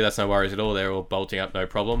be able to do. That's no worries at all. They're all bolting up, no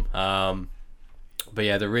problem. But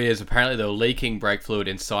yeah, the rears, apparently they were leaking brake fluid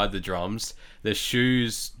inside the drums. The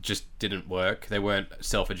shoes just didn't work. They weren't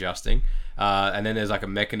self-adjusting. And then there's like a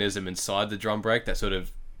mechanism inside the drum brake that sort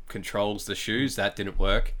of controls the shoes. That didn't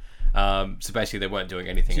work. So basically they weren't doing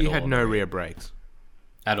anything So at you all. had no rear brakes.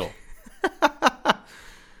 At all.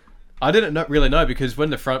 I didn't really know, because when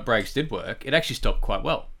the front brakes did work, it actually stopped quite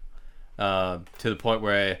well. To the point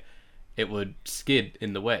where it would skid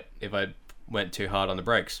in the wet if I went too hard on the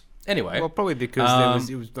brakes. Anyway. Well, probably because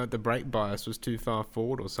it was like the brake bias was too far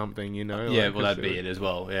forward or something, Yeah, like, well, that'd be it as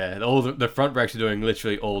well. Yeah, all the front brakes are doing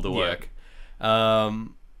literally all the Yeah. work.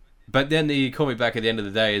 But then he called me back at the end of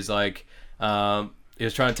the day. Is like, he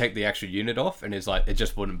was trying to take the actual unit off, and it's like it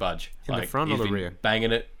just wouldn't budge. In the Like, front or he's the been rear?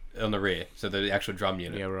 Banging it on the rear, so the actual drum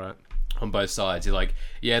unit Yeah, right. on both sides. He's like,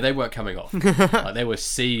 yeah, they weren't coming off. Like, they were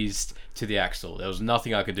seized to the axle. There was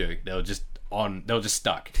nothing I could do. They were just on. They were just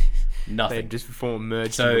stuck. They Nothing. just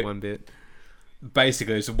merged So- into one bit.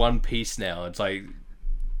 Basically, it's one piece now. It's like,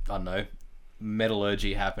 I don't know,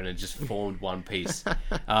 metallurgy happened and just formed one piece.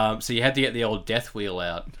 So you had to get the old death wheel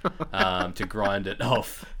out to grind it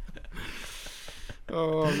off.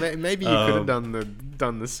 Oh, maybe you could have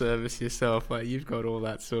done the service yourself. Like, you've got all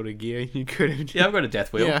that sort of gear. You could have. Yeah, I've got a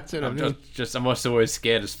death wheel. Yeah, that's what I I'm mean. I'm just always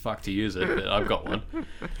scared as fuck to use it, but I've got one.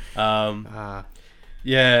 Ah,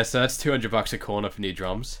 Yeah, so that's $200 a corner for new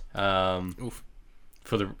drums. oof.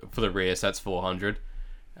 For the rear, so that's 400,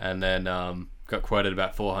 and then got quoted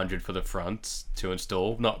about 400 for the front to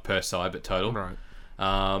install, not per side but total. Right.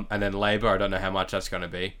 And then labour, I don't know how much that's going to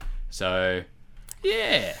be. So,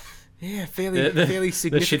 yeah. Yeah, fairly The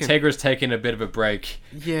significant. Shitegra's taking a bit of a break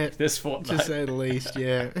Yeah, this fortnight. to say the least.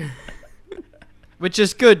 Yeah. Which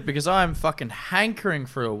is good because I'm fucking hankering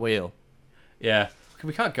for a wheel. Yeah.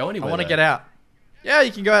 We can't go anywhere. I want to though. get out. Yeah,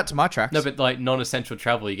 you can go out to my tracks. No, but like non-essential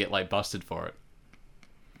travel, you get like busted for it.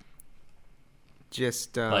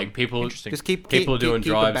 Just Like people, Interesting. just keep doing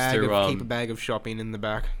drives a bag through. keep a bag of shopping in the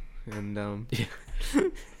back, and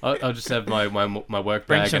I'll just have my work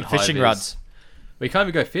Bring bag some and fishing high-vis. rods. We can't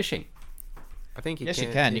even go fishing. I think Yes, you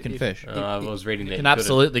can. You can fish. I was reading that You can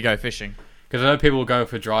absolutely go fishing. because I know people were going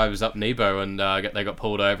for drives up Nebo and they got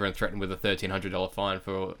pulled over and threatened with a $1,300 fine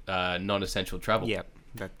for non-essential travel. Yeah,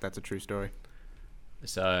 that's a true story.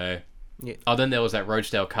 So. Yeah. Oh, then there was that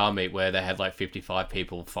Roachdale car meet where they had like 55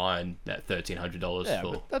 people fined that $1,300 Yeah,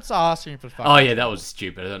 for. but that's asking for fucking. Oh yeah, that was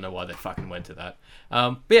stupid. I don't know why they fucking went to that.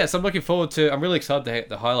 But yeah, so I'm looking forward to. I'm really excited to hit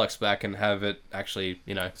the Hilux back and have it actually,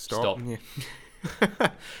 stop. Yeah.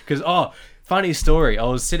 Because funny story. I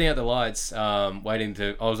was sitting at the lights, I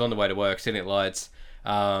was on the way to work, sitting at lights,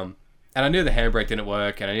 and I knew the handbrake didn't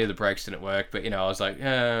work and I knew the brakes didn't work, but I was like,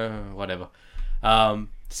 whatever.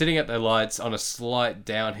 Sitting at the lights on a slight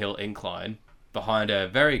downhill incline behind a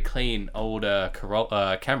very clean old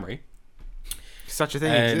Camry. Such a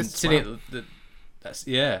thing And exists. sitting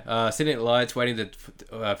Wow. sitting at the lights, waiting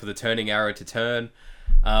for the turning arrow to turn.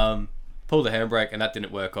 Pulled the handbrake, and that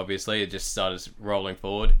didn't work. Obviously, it just started rolling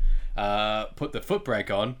forward. Put the foot brake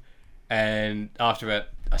on, and after about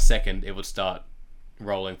a second, it would start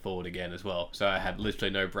rolling forward again as well. So I had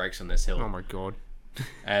literally no brakes on this hill, Oh my god.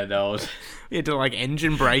 and I was. You had to like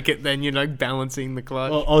engine brake it, then you're like balancing the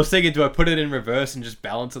clutch. Well, I was thinking, do I put it in reverse and just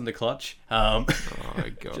balance on the clutch? Oh my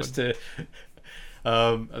god. Just to.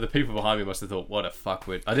 The people behind me must have thought, "What a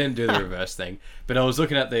fuckwit!" I didn't do the reverse thing, but I was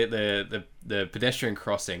looking at the pedestrian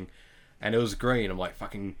crossing, and it was green. I'm like,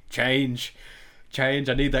 "Fucking change! I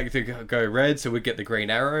need that to go red, so we get the green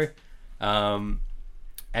arrow."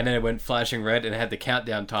 And then it went flashing red, and it had the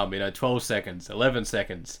countdown time. 12 seconds, 11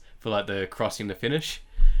 seconds for like the crossing to finish.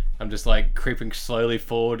 I'm just like creeping slowly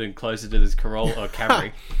forward and closer to this Corolla or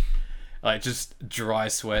Camry, like just dry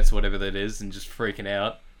sweats, whatever that is, and just freaking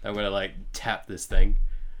out. I'm gonna like tap this thing.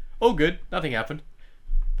 All good, nothing happened,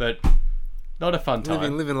 but not a fun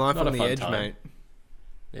time. Living life Not on a the fun edge, time. mate.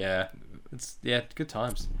 Yeah, it's good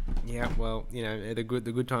times. Yeah, well, the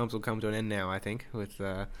good times will come to an end now. I think with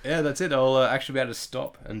Yeah, that's it. I'll actually be able to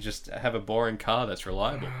stop and just have a boring car that's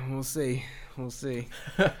reliable. we'll see.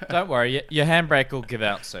 Don't worry, your handbrake will give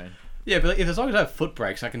out soon. Yeah, but as long as I have foot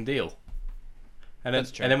brakes, I can deal. And then,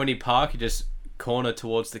 That's true. and then when you park, you just corner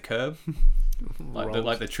towards the curb,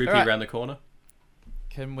 like the troopy Alright. around the corner.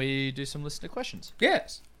 Can we do some listener questions?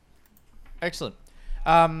 Yes. Excellent.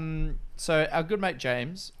 So our good mate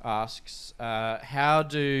James asks, how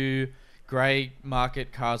do grey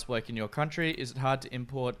market cars work in your country? Is it hard to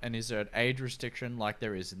import, and is there an age restriction like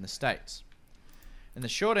there is in the States? And the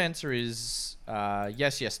short answer is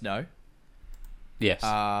yes, no. Yes.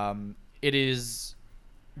 It is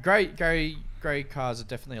grey cars are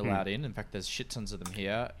definitely allowed in. In fact, there's shit tons of them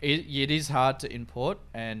here. It is hard to import,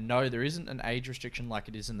 and no, there isn't an age restriction like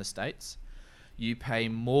it is in the States. You pay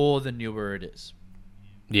more the newer it is.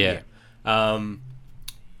 Yeah.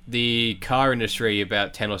 The car industry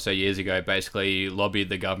about 10 or so years ago basically lobbied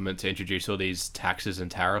the government to introduce all these taxes and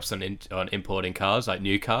tariffs on importing cars, like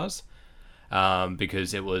new cars,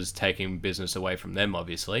 because it was taking business away from them,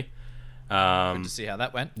 obviously. Good to see how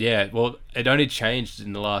that went. Yeah, well, it only changed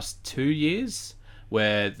in the last 2 years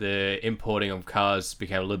where the importing of cars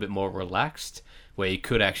became a little bit more relaxed, where you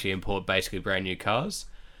could actually import basically brand new cars.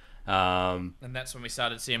 And that's when we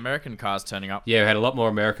started to see American cars turning up. Yeah, we had a lot more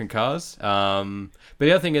American cars. But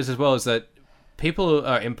the other thing is as well is that people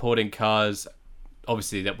are importing cars,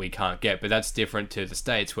 obviously, that we can't get, but that's different to the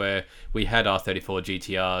States where we had R34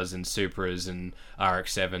 GTRs and Supras and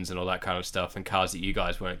RX-7s and all that kind of stuff, and cars that you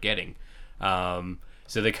guys weren't getting.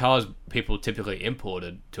 So the cars people typically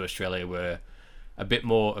imported to Australia were a bit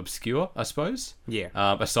more obscure, I suppose. Yeah.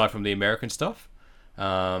 Aside from the American stuff.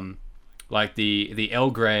 Like the El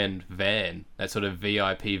Grand van, that sort of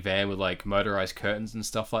VIP van with like motorized curtains and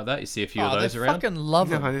stuff like that. You see a few of those they around. fucking love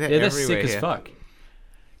them. No, Yeah, they're sick as fuck.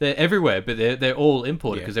 They're everywhere, but they're all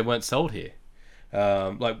imported Yeah. because they weren't sold here.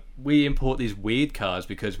 Like we import these weird cars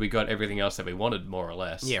because we got everything else that we wanted, more or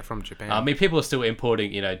less. Yeah, from Japan. I mean, people are still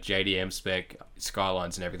importing, JDM spec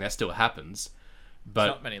Skylines and everything. That still happens, but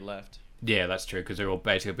Not many left. yeah, that's true because they're all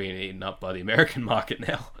basically being eaten up by the American market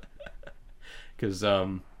now. Because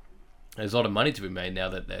there's a lot of money to be made now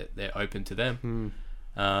that they're open to them.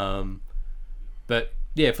 But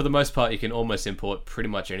yeah, for the most part, you can almost import pretty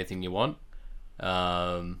much anything you want.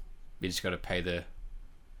 You just got to pay the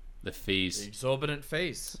the fees. Exorbitant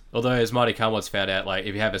fees. Although, as Marty Kamwat's found out, like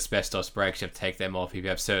if you have asbestos brakes, you have to take them off. If you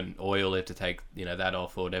have certain oil, you have to take that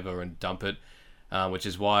off or whatever and dump it. Which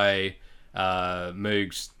is why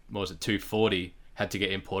Moog's, what was it, 240 had to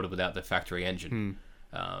get imported without the factory engine.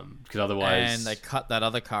 Because otherwise... And they cut that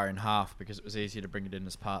other car in half because it was easier to bring it in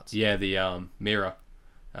as parts. Yeah, the Mira.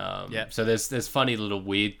 So there's funny little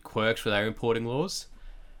weird quirks with our importing laws.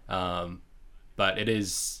 But it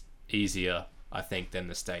is easier, I think, than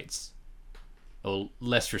the States. Or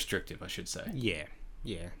less restrictive, I should say. Yeah.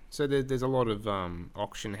 So there's a lot of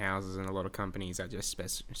auction houses and a lot of companies that just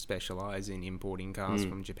specialize in importing cars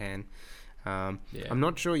from Japan. I'm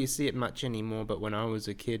not sure you see it much anymore, but when I was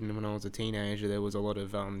a kid and when I was a teenager, there was a lot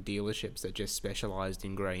of dealerships that just specialized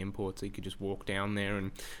in grey imports. So you could just walk down there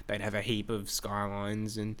and they'd have a heap of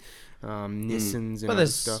Skylines and Nissans and But other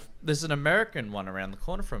stuff. there's an American one around the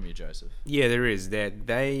corner from you, Joseph. Yeah, there is.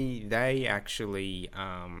 They actually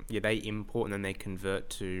they import and then they convert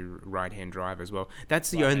to right-hand drive as well. That's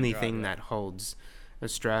the Right-hand only drive, thing yeah. that holds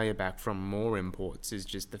Australia back from more imports is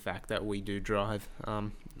just the fact that we do drive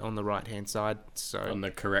on the right-hand side. So On the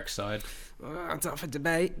correct side. it's up for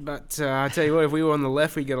debate, but I tell you what, if we were on the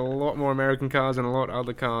left, we'd get a lot more American cars and a lot of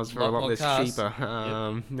other cars for a Lot lot more less cars. cheaper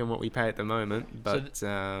than what we pay at the moment. But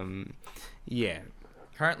yeah.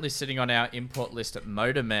 Currently sitting on our import list at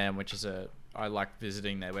Motorman, which is I like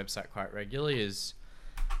visiting their website quite regularly, is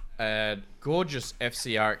a gorgeous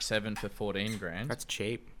FCRX7 for 14 grand. That's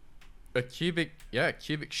cheap. A cubic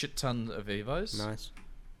shit ton of Evos. Nice.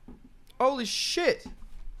 Holy shit!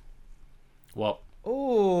 What?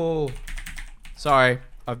 Oh, sorry,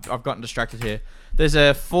 I've gotten distracted here. There's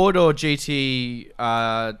a 4-door GT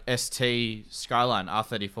ST Skyline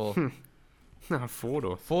R34. No,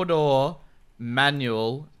 4-door. 4-door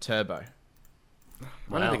manual turbo. I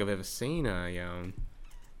Wow. don't think I've ever seen a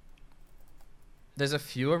There's a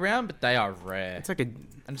few around, but they are rare. it's like a...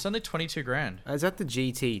 And it's only 22 grand. Is that the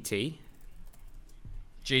GTT?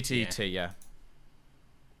 GTT, yeah.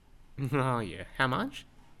 Oh, yeah. How much?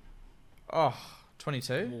 Oh,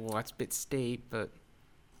 22? Oh, that's a bit steep, but...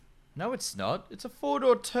 No, it's not. It's a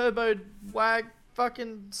 4-door turbo wag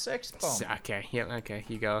fucking sex bomb. Okay, yep, okay.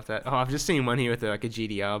 You go with that. Oh, I've just seen one here with like a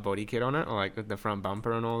GDR body kit on it, like with the front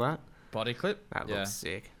bumper and all that. Body clip? That Yeah. looks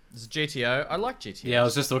sick. It's a GTO. I like GTO. Yeah, I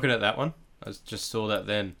was just looking at that one. Just saw that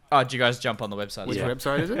then. Oh, did you guys jump on the website? Which as well?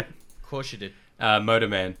 website is it? Of course you did.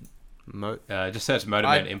 Motorman. Mo- Just search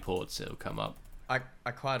Motorman imports. It'll come up.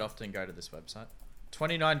 I quite often go to this website.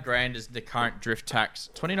 29 grand is the current drift tax.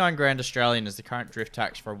 29 grand Australian is the current drift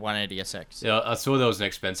tax for a 180SX. Yeah, I saw there was an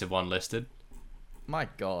expensive one listed. My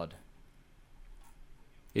God.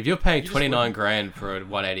 If you're paying You just 29 wouldn't- grand for a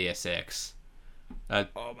 180SX,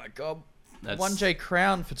 Oh my God. that's 1J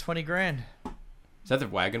Crown for 20 grand. Is that the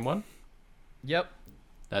wagon one? Yep.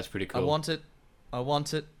 That's pretty cool. I want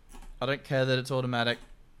it. I don't care that it's automatic.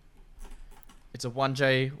 It's a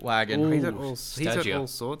 1J wagon. Ooh. he's at Stagio. all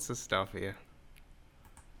sorts of stuff here.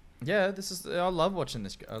 Yeah, this is. I love watching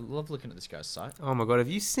this. I love looking at this guy's site. Oh my god, have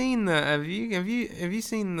you seen the have you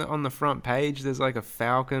seen the, on the front page there's like a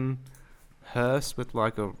Falcon hearse with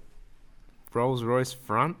like a Rolls Royce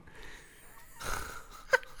front?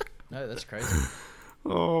 No, that's crazy.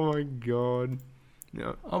 Oh my god.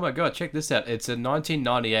 No. Oh my god, check this out. It's a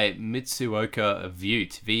 1998 Mitsuoka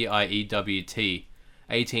Viewt, Viewt,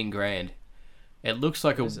 18 grand. It looks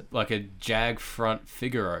like What is it? a Jag front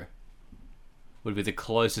Figaro. Would be the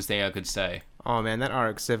closest thing I could say. Oh man, that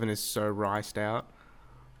RX-7 is so riced out.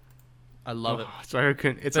 I love it. So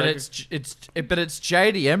it's But like it's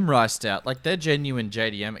JDM riced out. Like they're genuine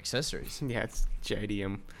JDM accessories. yeah, it's JDM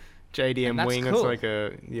And JDM that's wing. cool. It's like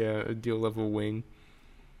a dual level wing.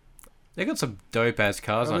 They got some dope ass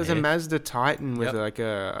cars Oh, on there's here. a Mazda Titan with Yep. like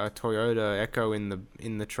a Toyota Echo in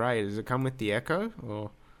the tray. Does it come with the Echo or?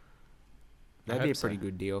 That'd be a hope so. pretty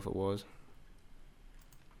good deal if it was.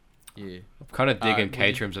 Yeah. I'm kind of digging would you-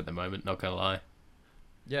 Caterhams at the moment, not gonna lie.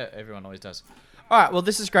 Yeah, everyone always does. All right, well,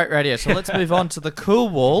 this is great radio. So let's move on to the cool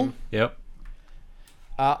wall. Yep.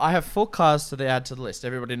 I have 4 cars to add to the list.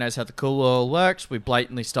 Everybody knows how the cool wall works. We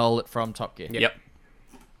blatantly stole it from Top Gear. Yep.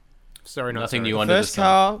 Sorry, not Nothing sorry. new under the First sun.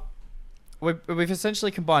 car, we've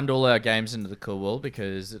essentially combined all our games into the cool wall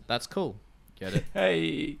because that's cool. Get it?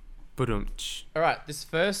 Hey. Ba-dum-tsh. All right, this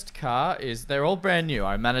first car they're all brand new.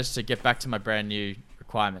 I managed to get back to my brand new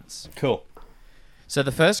requirements. Cool. So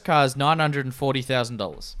the first car is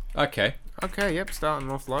 $940,000. Okay. Okay, yep, starting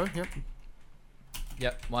off low. Yep.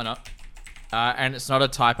 Yep, why not? And it's not a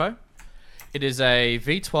typo. It is a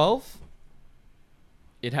V12.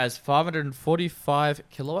 It has 545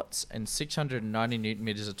 kilowatts and 690 newton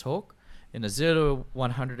meters of torque. in a 0 to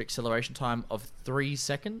 100 acceleration time of 3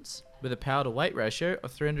 seconds with a power to weight ratio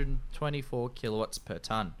of 324 kilowatts per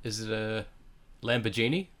ton. Is it a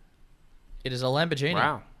Lamborghini? It is a Lamborghini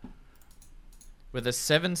Wow. with a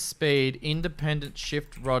 7-speed independent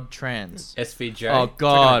shift rod trans. SVJ? Oh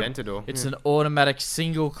god, It's like an Aventador. it's Yeah. an automatic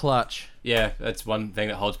single clutch. Yeah, that's one thing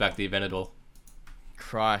that holds back the Aventador.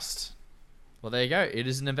 Christ. Well, there you go. It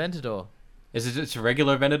is an Aventador. Is it just a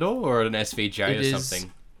regular Aventador or an SVJ It or is-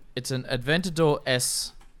 something? It's an Aventador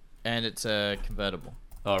S, and it's a convertible.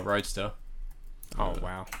 Oh, Roadster. Oh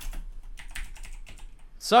wow.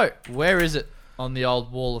 So, where is it on the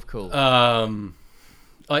old wall of cool?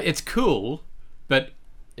 It's cool, but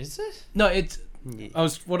Is it? no, it's. Yeah.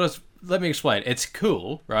 Let me explain. It's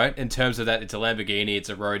cool, right? In terms of that, it's a Lamborghini, it's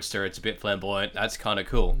a Roadster, it's a bit flamboyant. That's kind of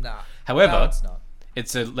cool. Nah. However, No, it's not.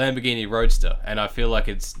 it's a Lamborghini Roadster, and I feel like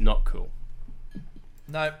it's not cool.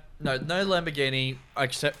 No Lamborghini,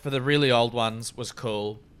 except for the really old ones, was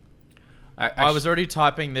cool. I was already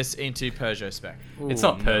typing this into Peugeot spec. It's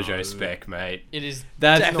not Ooh, Peugeot no. spec, mate. It is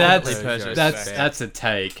That's definitely that's Peugeot that's spec. that's a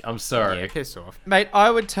take. I'm sorry. Yeah, piss off. Mate, I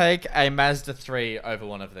would take a Mazda 3 over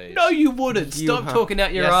one of these. No, you wouldn't. You Stop have- talking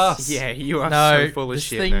out your Yes. ass. Yeah, you are No, so full of this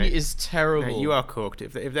shit, thing mate. is terrible. No, you are cooked.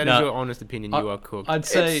 If that is No. your honest opinion, you are cooked. I'd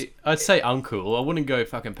say uncool. I wouldn't go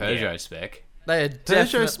fucking Peugeot spec. They are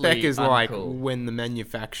definitely Peugeot spec is like uncool. when the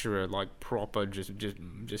manufacturer like proper just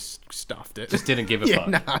stuffed it. Just didn't give a yeah,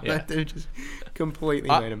 fuck. nah, Yeah. they just completely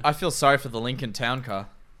made I, them. I feel sorry for the Lincoln Town Car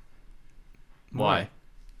Why?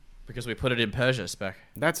 because we put it in Peugeot spec.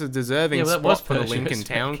 That's a deserving Yeah, well, that was spot for the Peugeot Lincoln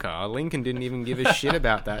spec. Town Car. Lincoln didn't even give a shit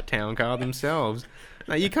about that town car themselves.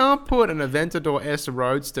 Now you can't put an Aventador S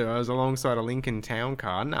Roadster as alongside a Lincoln Town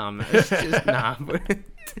Car. Nah, man, it's just nah.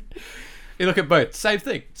 You look at both. Same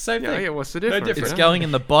thing. Same Yeah, thing. yeah, what's the difference? difference. It's you know? going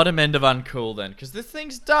in the bottom end of uncool then, because this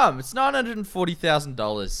thing's dumb. It's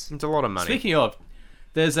 $940,000. It's a lot of money. Speaking of,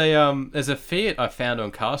 there's a Fiat I found on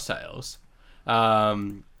car sales,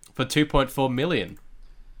 for 2.4 million.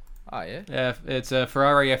 Oh yeah. Yeah, it's a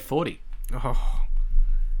Ferrari F40.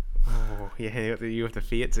 Oh, yeah, you have the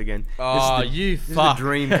Fiats again. Oh, this is the, you this fuck. is a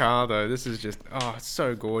dream car, though. This is just, it's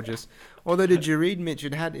so gorgeous. Although, did you read, Mitch?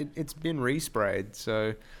 It's been resprayed,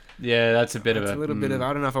 so Yeah, that's a bit it's of a little bit of.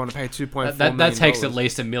 I don't know if I want to pay $2.4 that million. takes at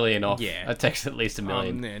least $1 million off. Yeah. That takes at least $1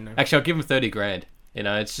 million. Yeah, no. Actually, I'll give him 30 grand. You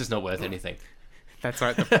know, it's just not worth anything. That's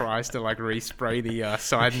like the price to like respray the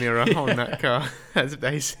side mirror on that car. That's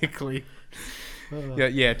basically.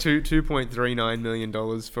 Yeah, $2.39 million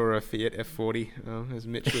for a Fiat F40, as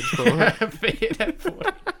Mitch would call it. Fiat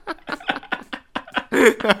F40.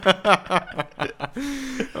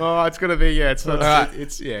 Oh, it's gonna be it's Alright.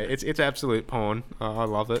 it's absolute porn. I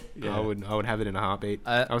love it. Yeah. I would have it in a heartbeat.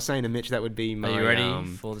 Uh, I was saying to Mitch that would be my Are you ready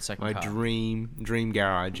for the second my car? dream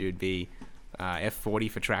garage. It would be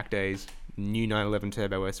F40 for track days, new 911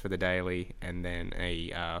 Turbo S for the daily, and then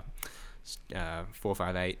a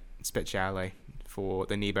 458 Speciale for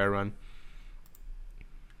the Nebo run.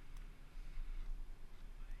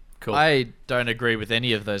 Cool. I don't agree with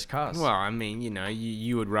any of those cars. Well, I mean,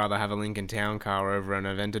 you would rather have a Lincoln Town Car over an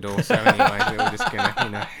Aventador, so anyway, we were just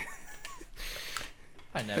gonna,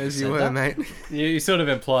 I never as said you were, that. mate. You sort of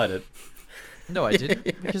implied it. No, I didn't,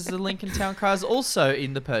 because the Lincoln Town Car is also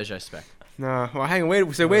in the Peugeot spec. No, well, hang on,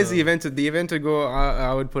 wait. So where's the Aventador? The Aventador,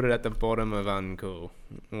 I would put it at the bottom of uncool,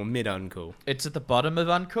 or mid uncool. It's at the bottom of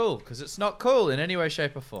uncool, because it's not cool in any way,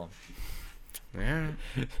 shape, or form. Yeah,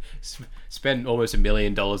 Spend almost $1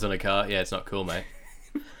 million on a car. Yeah, it's not cool, mate.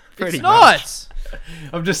 pretty It's much.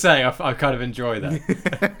 not! I'm just saying, I kind of enjoy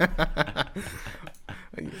that.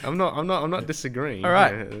 I'm not disagreeing. All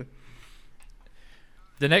right. Yeah.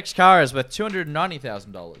 The next car is worth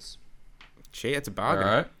 $290,000. Gee, it's a All bargain.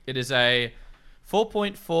 right. It is a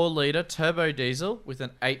 4.4 litre turbo diesel with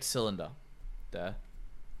an 8-cylinder. There.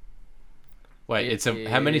 Wait, It it's a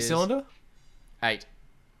how many is- cylinder? 8.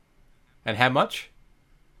 And how much?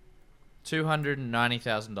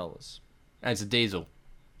 $290,000. And it's a diesel.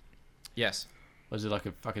 Yes. Was it like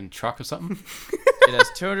a fucking truck or something? It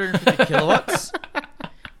has 250 kilowatts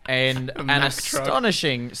and an Mack truck.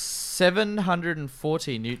 astonishing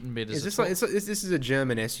 740 newton meters. Is of this like torque. this is a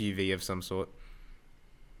German SUV of some sort?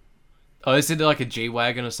 Oh, is it like a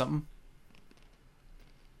G-Wagon or something?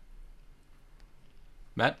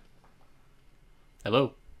 Matt?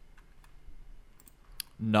 Hello?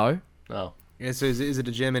 No. Oh. Yeah, so is it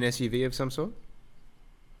a German SUV of some sort?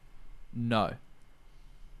 No.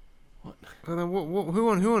 Well, then who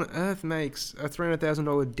on earth makes a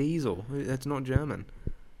 $300,000 diesel? That's not German.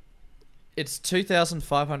 It's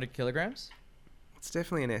 2,500 kilograms. It's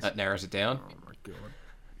definitely an S. That narrows it down. Oh my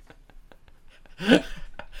god.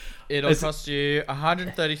 It'll Is it- cost you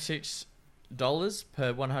 136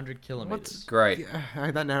 per 100 kilometers. Great.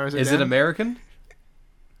 Yeah, that narrows it Is down. it American?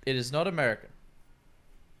 It is not American.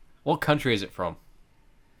 What country is it from?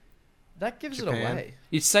 That gives Japan. it away.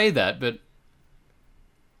 You'd say that, but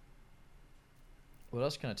What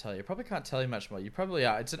else can I tell you? I probably can't tell you much more. You probably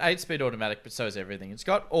are. It's an 8-speed automatic, but so is everything. It's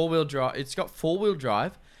got all-wheel drive. It's got 4-wheel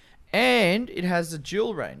drive, and it has a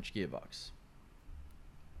dual range gearbox.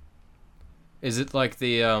 is it like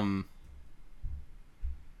the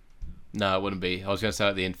No, it wouldn't be. I was gonna say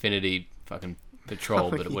like the Infinity fucking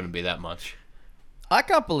Patrol, but it wouldn't be that much. I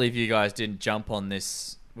can't believe you guys didn't jump on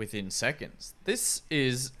this within seconds. This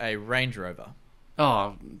is a Range Rover.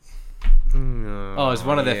 Oh, Oh, it's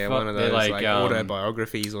one of their one of they're those like,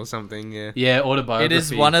 autobiographies or something. Yeah. yeah, autobiography. It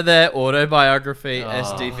is one of their autobiography Oh,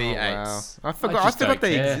 SDV8s. I forgot. I just forgot don't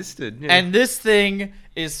they care. existed. Yeah. And this thing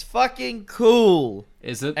is fucking cool.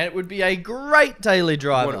 Is it? And it would be a great daily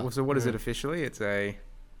driver. what is it officially? It's a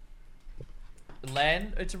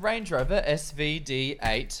It's a Range Rover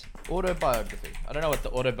SVD8 autobiography. I don't know what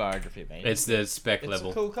the autobiography means. It's the spec It's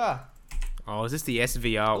level. a cool car. Oh, is this the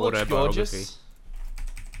SVR It looks autobiography? gorgeous.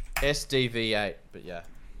 SDV8, but yeah.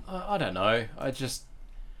 I don't know. It's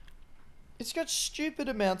got stupid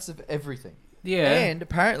amounts of everything. Yeah. And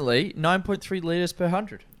apparently 9.3 litres per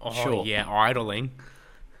 100. Oh, Sure. yeah, idling.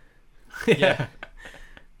 yeah.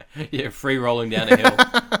 Yeah, free rolling down a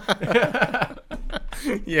hill.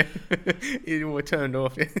 Yeah, it was turned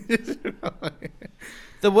off.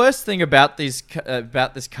 The worst thing about this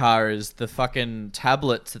car is the fucking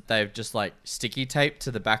tablets that they've just like sticky taped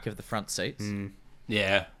to the back of the front seats.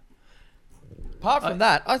 Yeah. Apart from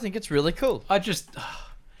that, I think it's really cool. I just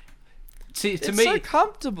see to It's me so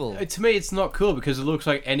comfortable. it's not cool because it looks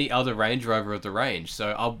like any other Range Rover of the range. So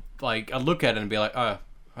I'll look at it and be like, oh,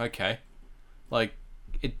 okay, like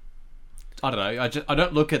it. I don't know. I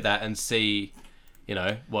don't look at that and see,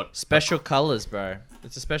 what Special colours, bro.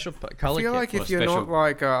 It's a special color I feel kit. like Or if you're special not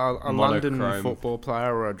like a London monochrome. football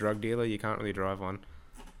player or a drug dealer, you can't really drive one.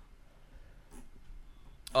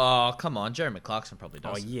 Oh, come on. Jeremy Clarkson probably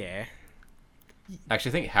Oh does. yeah, Actually,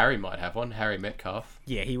 I think Harry might have one. Harry Metcalf.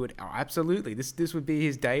 yeah, he would. Oh, absolutely. This would be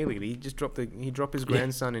his daily. He just dropped his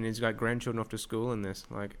grandson and his grandchildren off to school in this.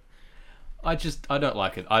 Like, I don't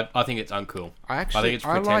like it. I think it's uncool. I think it's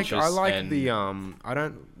I like pretentious and- the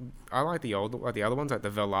I like the other ones like the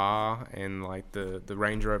Velar and like the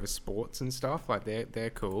Range Rover Sports and stuff. Like they're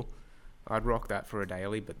cool. I'd rock that for a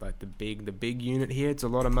daily, but like the big unit here, it's a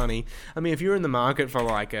lot of money. I mean, if you're in the market for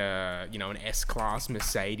like an S-Class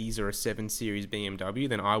Mercedes or a 7 Series BMW,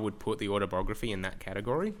 then I would put the autobiography in that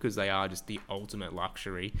category because they are just the ultimate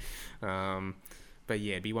luxury. But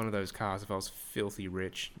yeah, it'd be one of those cars if I was filthy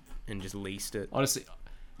rich and just leased it. Honestly,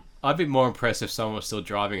 I'd be more impressed if someone was still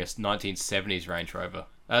driving a 1970s Range Rover.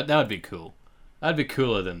 That would be cool. That'd be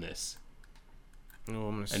cooler than this. Oh,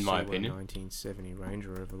 I'm gonna see In my what opinion. a 1970 Range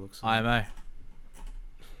Rover looks like. IMO.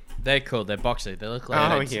 They're cool. They're boxy. They look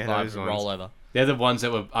like they'd yeah, survive those a ones. rollover. They're the ones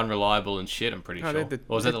that were unreliable and shit, I'm pretty No, sure. they're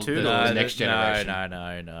Or was that they're the two-doors. next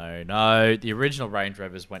generation? No. The original Range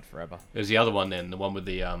Rovers went forever. It was the other one then, the one with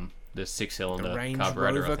the 6-cylinder The Range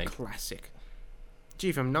carburetor, Rover I think. Classic.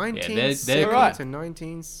 Gee, from they're 1970 right. to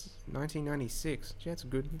 1996. Gee, that's a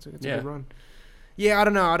good Yeah. good run. Yeah, I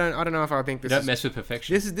don't know. I don't know if I think You this don't is mess with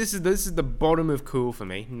perfection. this is the bottom of cool for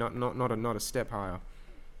me. Not a step higher.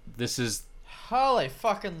 This is Holy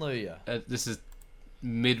fucking Luya.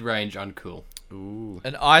 mid-range uncool. Ooh.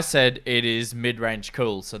 And I said it is mid-range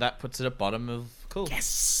cool, so that puts it at bottom of cool.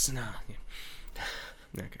 Yes. No. Yeah.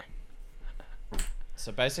 Okay.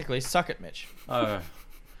 So basically, suck it, Mitch.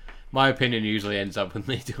 My opinion usually ends up with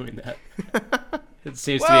me doing that. It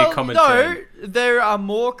seems to be a common trend. no, there are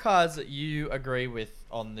more cars that you agree with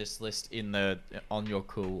on this list on your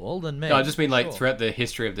cool wall than me. No, I just mean like Sure. throughout the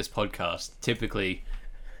history of this podcast, typically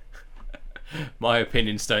my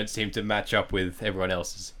opinions don't seem to match up with everyone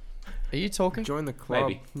else's. Are you talking? Join the club.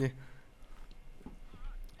 Maybe. Yeah.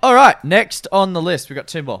 All right, next on the list, we got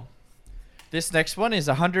two more. This next one is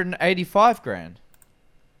 185 grand.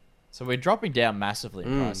 So we're dropping down massively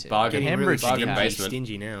in price here. bargain. Getting Cambridge really bargain Cat. basement.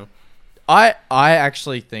 stingy now. I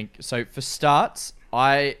actually think so. For starts,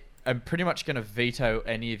 I am pretty much going to veto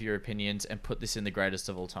any of your opinions and put this in the greatest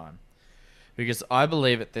of all time, because I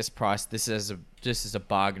believe at this price, this is a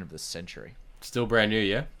bargain of the century. Still brand new,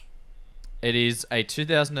 yeah? It is a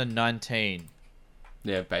 2019.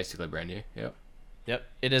 Yeah, basically brand new. Yep. Yep.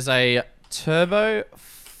 It is a turbo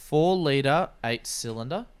 4-liter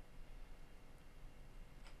 8-cylinder.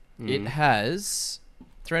 It has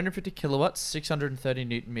 350 kilowatts, 630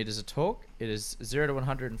 newton meters of torque. It is 0 to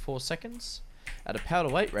 100 in 4 seconds at a power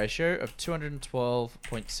to weight ratio of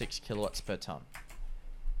 212.6 kilowatts per ton.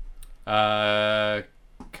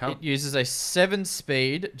 It uses a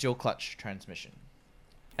 7-speed dual clutch transmission,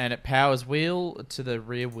 and it powers wheel to the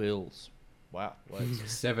rear wheels. Wow, words.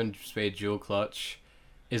 7-speed dual clutch.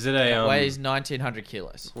 Is it It a weighs 1,900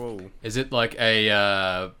 kilos. Whoa. Is it like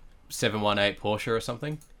a 718 Porsche or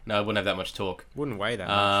something? No, it wouldn't have that much torque. Wouldn't weigh that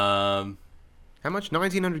much. How much?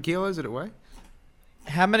 1,900 kilos did it weigh?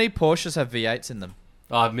 How many Porsches have V8s in them?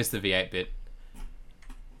 Oh, I've missed the V8 bit. I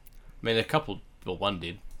mean, a couple. Well, one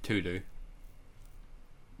did. Two do.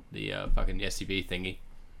 The fucking SUV thingy.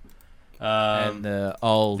 And the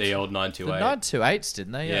old the old the 928. 928s,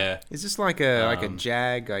 didn't they? Yeah. Is this like a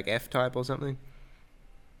Jag, like F-Type or something?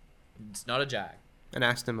 It's not a Jag. An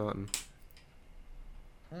Aston Martin.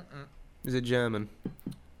 Is it German?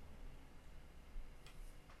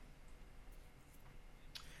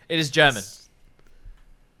 It is German.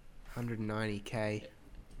 190k.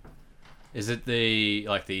 Is it the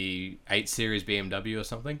 8 Series BMW or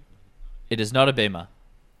something? It is not a Beamer.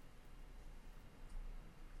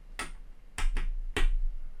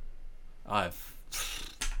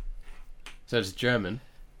 So it's German.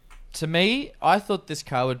 To me, I thought this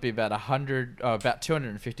car would be about about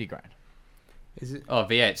 250 grand. Is it? Oh,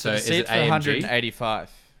 V8. So is see it for AMG? 185.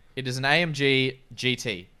 It is an AMG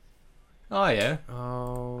GT. Oh yeah.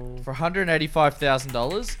 Oh. For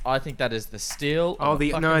 $185,000, I think that is the steal. Oh, of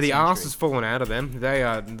the the fucking arse century. has fallen out of them. They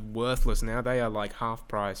are worthless now. They are like half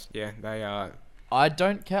price. Yeah, they are. I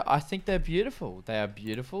don't care. I think they're beautiful. They are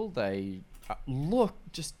beautiful. They look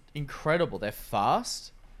just incredible. They're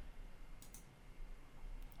fast.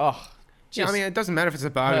 Oh, Yeah, I mean, it doesn't matter if it's a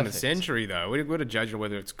bargain of the perfect. century, though. We've got to judge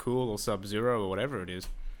whether it's cool or Sub-Zero or whatever it is.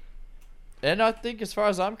 and I think as far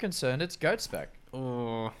as I'm concerned, it's goat spec.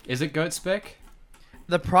 Oh, Is it goat spec?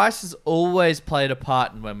 The price has always played a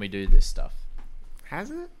part in when we do this stuff. has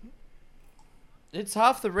it? It's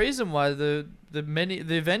half the reason why the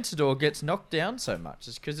Aventador gets knocked down so much.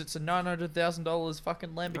 Is because it's a $900,000 fucking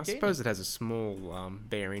Lamborghini. I suppose it has a small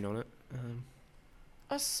bearing on it.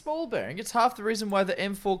 A small bearing. It's half the reason why the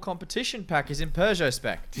M4 competition pack is in Peugeot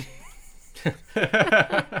spec.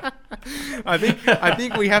 I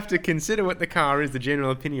think we have to consider what the car is, the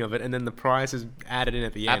general opinion of it, and then the price is added in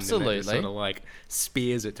at the end. And Absolutely. that just sort of like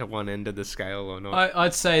spears it to one end of the scale or not.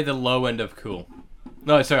 I'd say the low end of cool.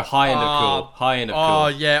 No, sorry, high end of cool. High end of cool. Oh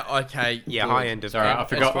yeah, okay. yeah, good. high end of. Sorry, I As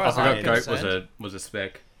forgot. far I as I'm forgot. Goat concerned. was a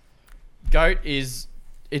spec. Goat is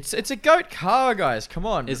it's a goat car, guys. Come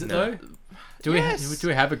on. Is it No. though? Do Yes.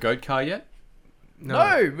 we have a goat car yet?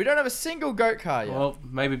 No, we don't have a single goat car yet. Well,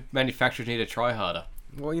 maybe manufacturers need to try harder.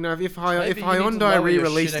 Well, you know, if Maybe you need to Hyundai lower your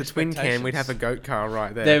re-released shit the twin cam, we'd expectations. have a goat car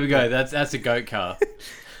right there. There we go. That's a goat car.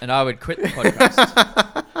 And I would quit the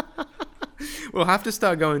podcast. We'll have to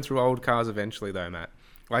start going through old cars eventually, though, Matt.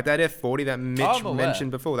 Like that F40 that Mitch I'm aware.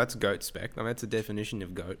 mentioned before. That's goat spec. I mean, that's the definition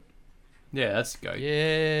of goat. Yeah, that's goat.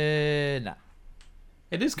 Yeah, nah.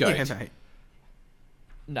 It is goat. Yeah, mate.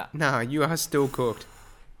 Nah. Nah, you are still cooked.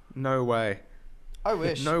 No way. I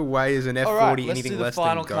wish. No way is an F40 Alright, let's anything do the less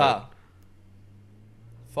final than goat. car.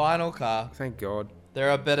 Final car. Thank God. There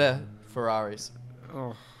are better Ferraris.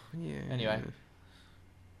 Oh, yeah. Anyway.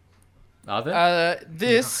 Are there?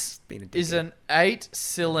 This Been a is decade. an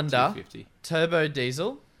 8-cylinder 250. turbo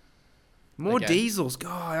diesel. More Okay. diesels.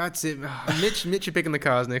 God, that's it. Mitch are picking the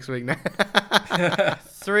cars next week now.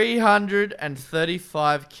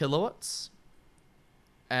 335 kilowatts.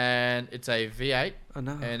 And it's a V8. Oh,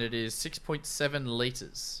 no. And it is 6.7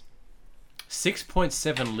 litres.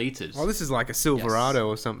 6.7 liters. Oh, this is like a Silverado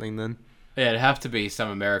or something then. Yeah, it'd have to be some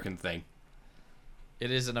American thing.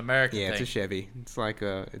 It is an American Yeah, thing. it's a Chevy. It's like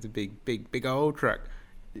it's a big old truck.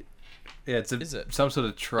 Yeah, it's Is it? some sort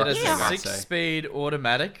of truck It is thing, a I'd say. 6-speed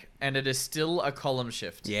automatic. And it is still a column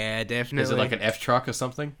shift. Yeah, definitely. Is it like an F truck or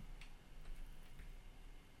something?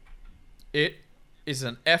 It is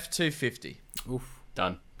an F250. Oof.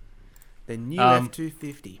 Done. The new Um,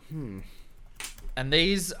 F250. And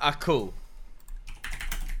these are cool.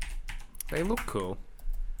 They look cool.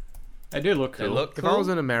 They do look cool. They look If cool. I was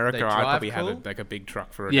in America, They I'd drive probably have cool. like a big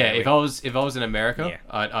truck for a Yeah, daily. if I was in America, Yeah.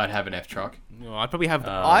 I'd have an F truck. No, I'd probably have.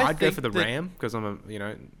 I I'd go think for the that- Ram because I'm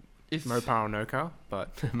a If no power no car.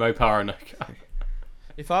 But Mopar and no car.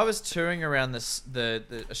 if I was touring around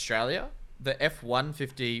the Australia, the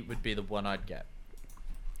F150 would be the one I'd get.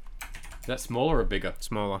 Is that smaller or bigger?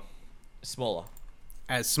 smaller, Smaller.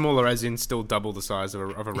 smaller as in still double the size of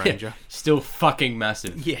a Ranger. Still fucking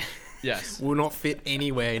massive. Yeah. Yes. Will not fit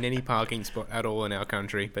anywhere in any parking spot at all in our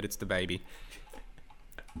country, but it's the baby.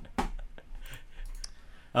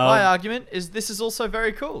 My argument is this is also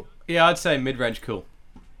very cool. Yeah, I'd say mid-range cool.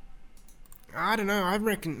 I don't know. I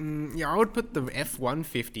reckon. I would put the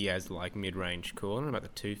F-150 as like mid-range cool. I don't know about the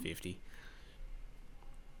 250.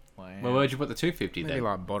 Wow. Well, where'd you put the 250 Maybe then?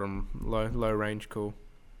 like bottom, low range cool.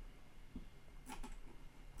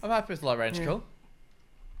 I'm happy with low range Yeah. cool.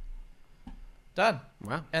 Done.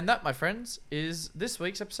 Wow. And that, my friends, is this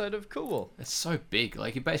week's episode of Cool Wall. It's so big.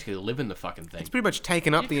 Like, you basically live in the fucking thing. It's pretty much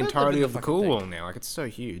taken up You the could live entirety in of the the fucking cool thing. wall now. Like, it's so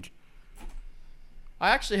huge.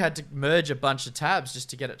 I actually had to merge a bunch of tabs just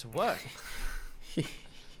to get it to work. You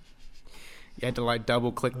had to like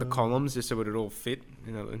double click the columns just so it would all fit.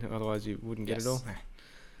 Otherwise you wouldn't get it all.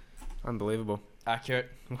 Unbelievable. Accurate.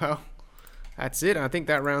 Well, that's it. I think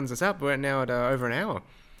that rounds us up. We're now at over an hour.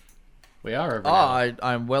 We are over Oh, now.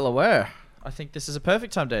 I'm well aware. I think this is a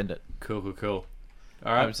perfect time to end it. Cool.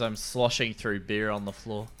 All right. As I'm sloshing through beer on the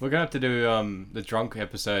floor. We're going to have to do the drunk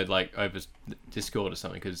episode like over Discord or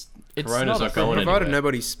something because It's Corona's not a not going thing. Provided anywhere.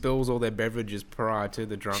 nobody spills all their beverages prior to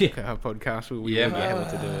the drunk podcast, we Yeah, will be man. able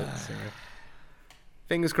to do it. So.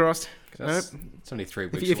 Fingers crossed. Nope. That's- It's only 3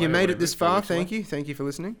 weeks If you away, made it whatever, this 4 far, weeks away. thank you. Thank you for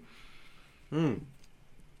listening.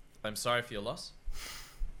 I'm sorry for your loss.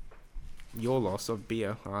 Your loss of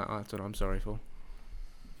beer. That's what I'm sorry for.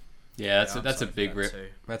 Yeah, I'm that's a sorry for big that rip. too.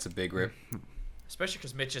 That's a big rip. Especially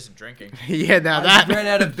because Mitch isn't drinking. Yeah, now I that ran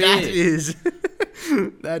out of beer. that is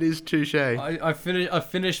that is touche. I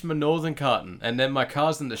finished my northern carton, and then my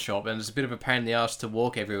car's in the shop, and it's a bit of a pain in the ass to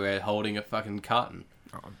walk everywhere holding a fucking carton.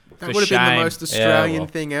 That For would have been the shame. most Australian Yeah, well.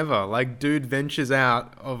 thing ever. Like, dude ventures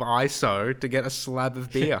out of ISO to get a slab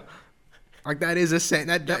of beer. Like, that is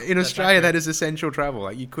in Australia, that is essential travel.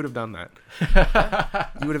 Like, you could have done that.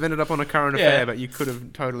 You would have ended up on a current Yeah. affair, but you could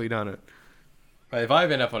have totally done it. If I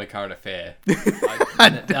end up on a current affair,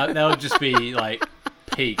 that would just be like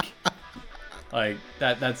peak. Like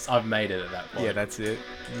that's I've made it at that point. Yeah, that's it.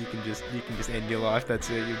 You can just end your life. That's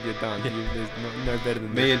it. You're done. There's no better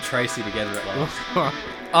than Me and Tracy together at last. this.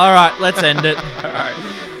 All right, let's end it. All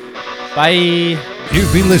right. Bye.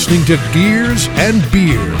 You've been listening to Gears and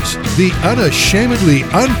Beers, the unashamedly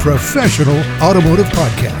unprofessional automotive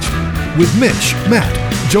podcast with Mitch, Matt,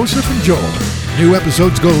 Joseph, and Joel. New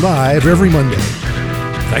episodes go live every Monday.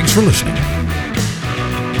 Thanks for listening.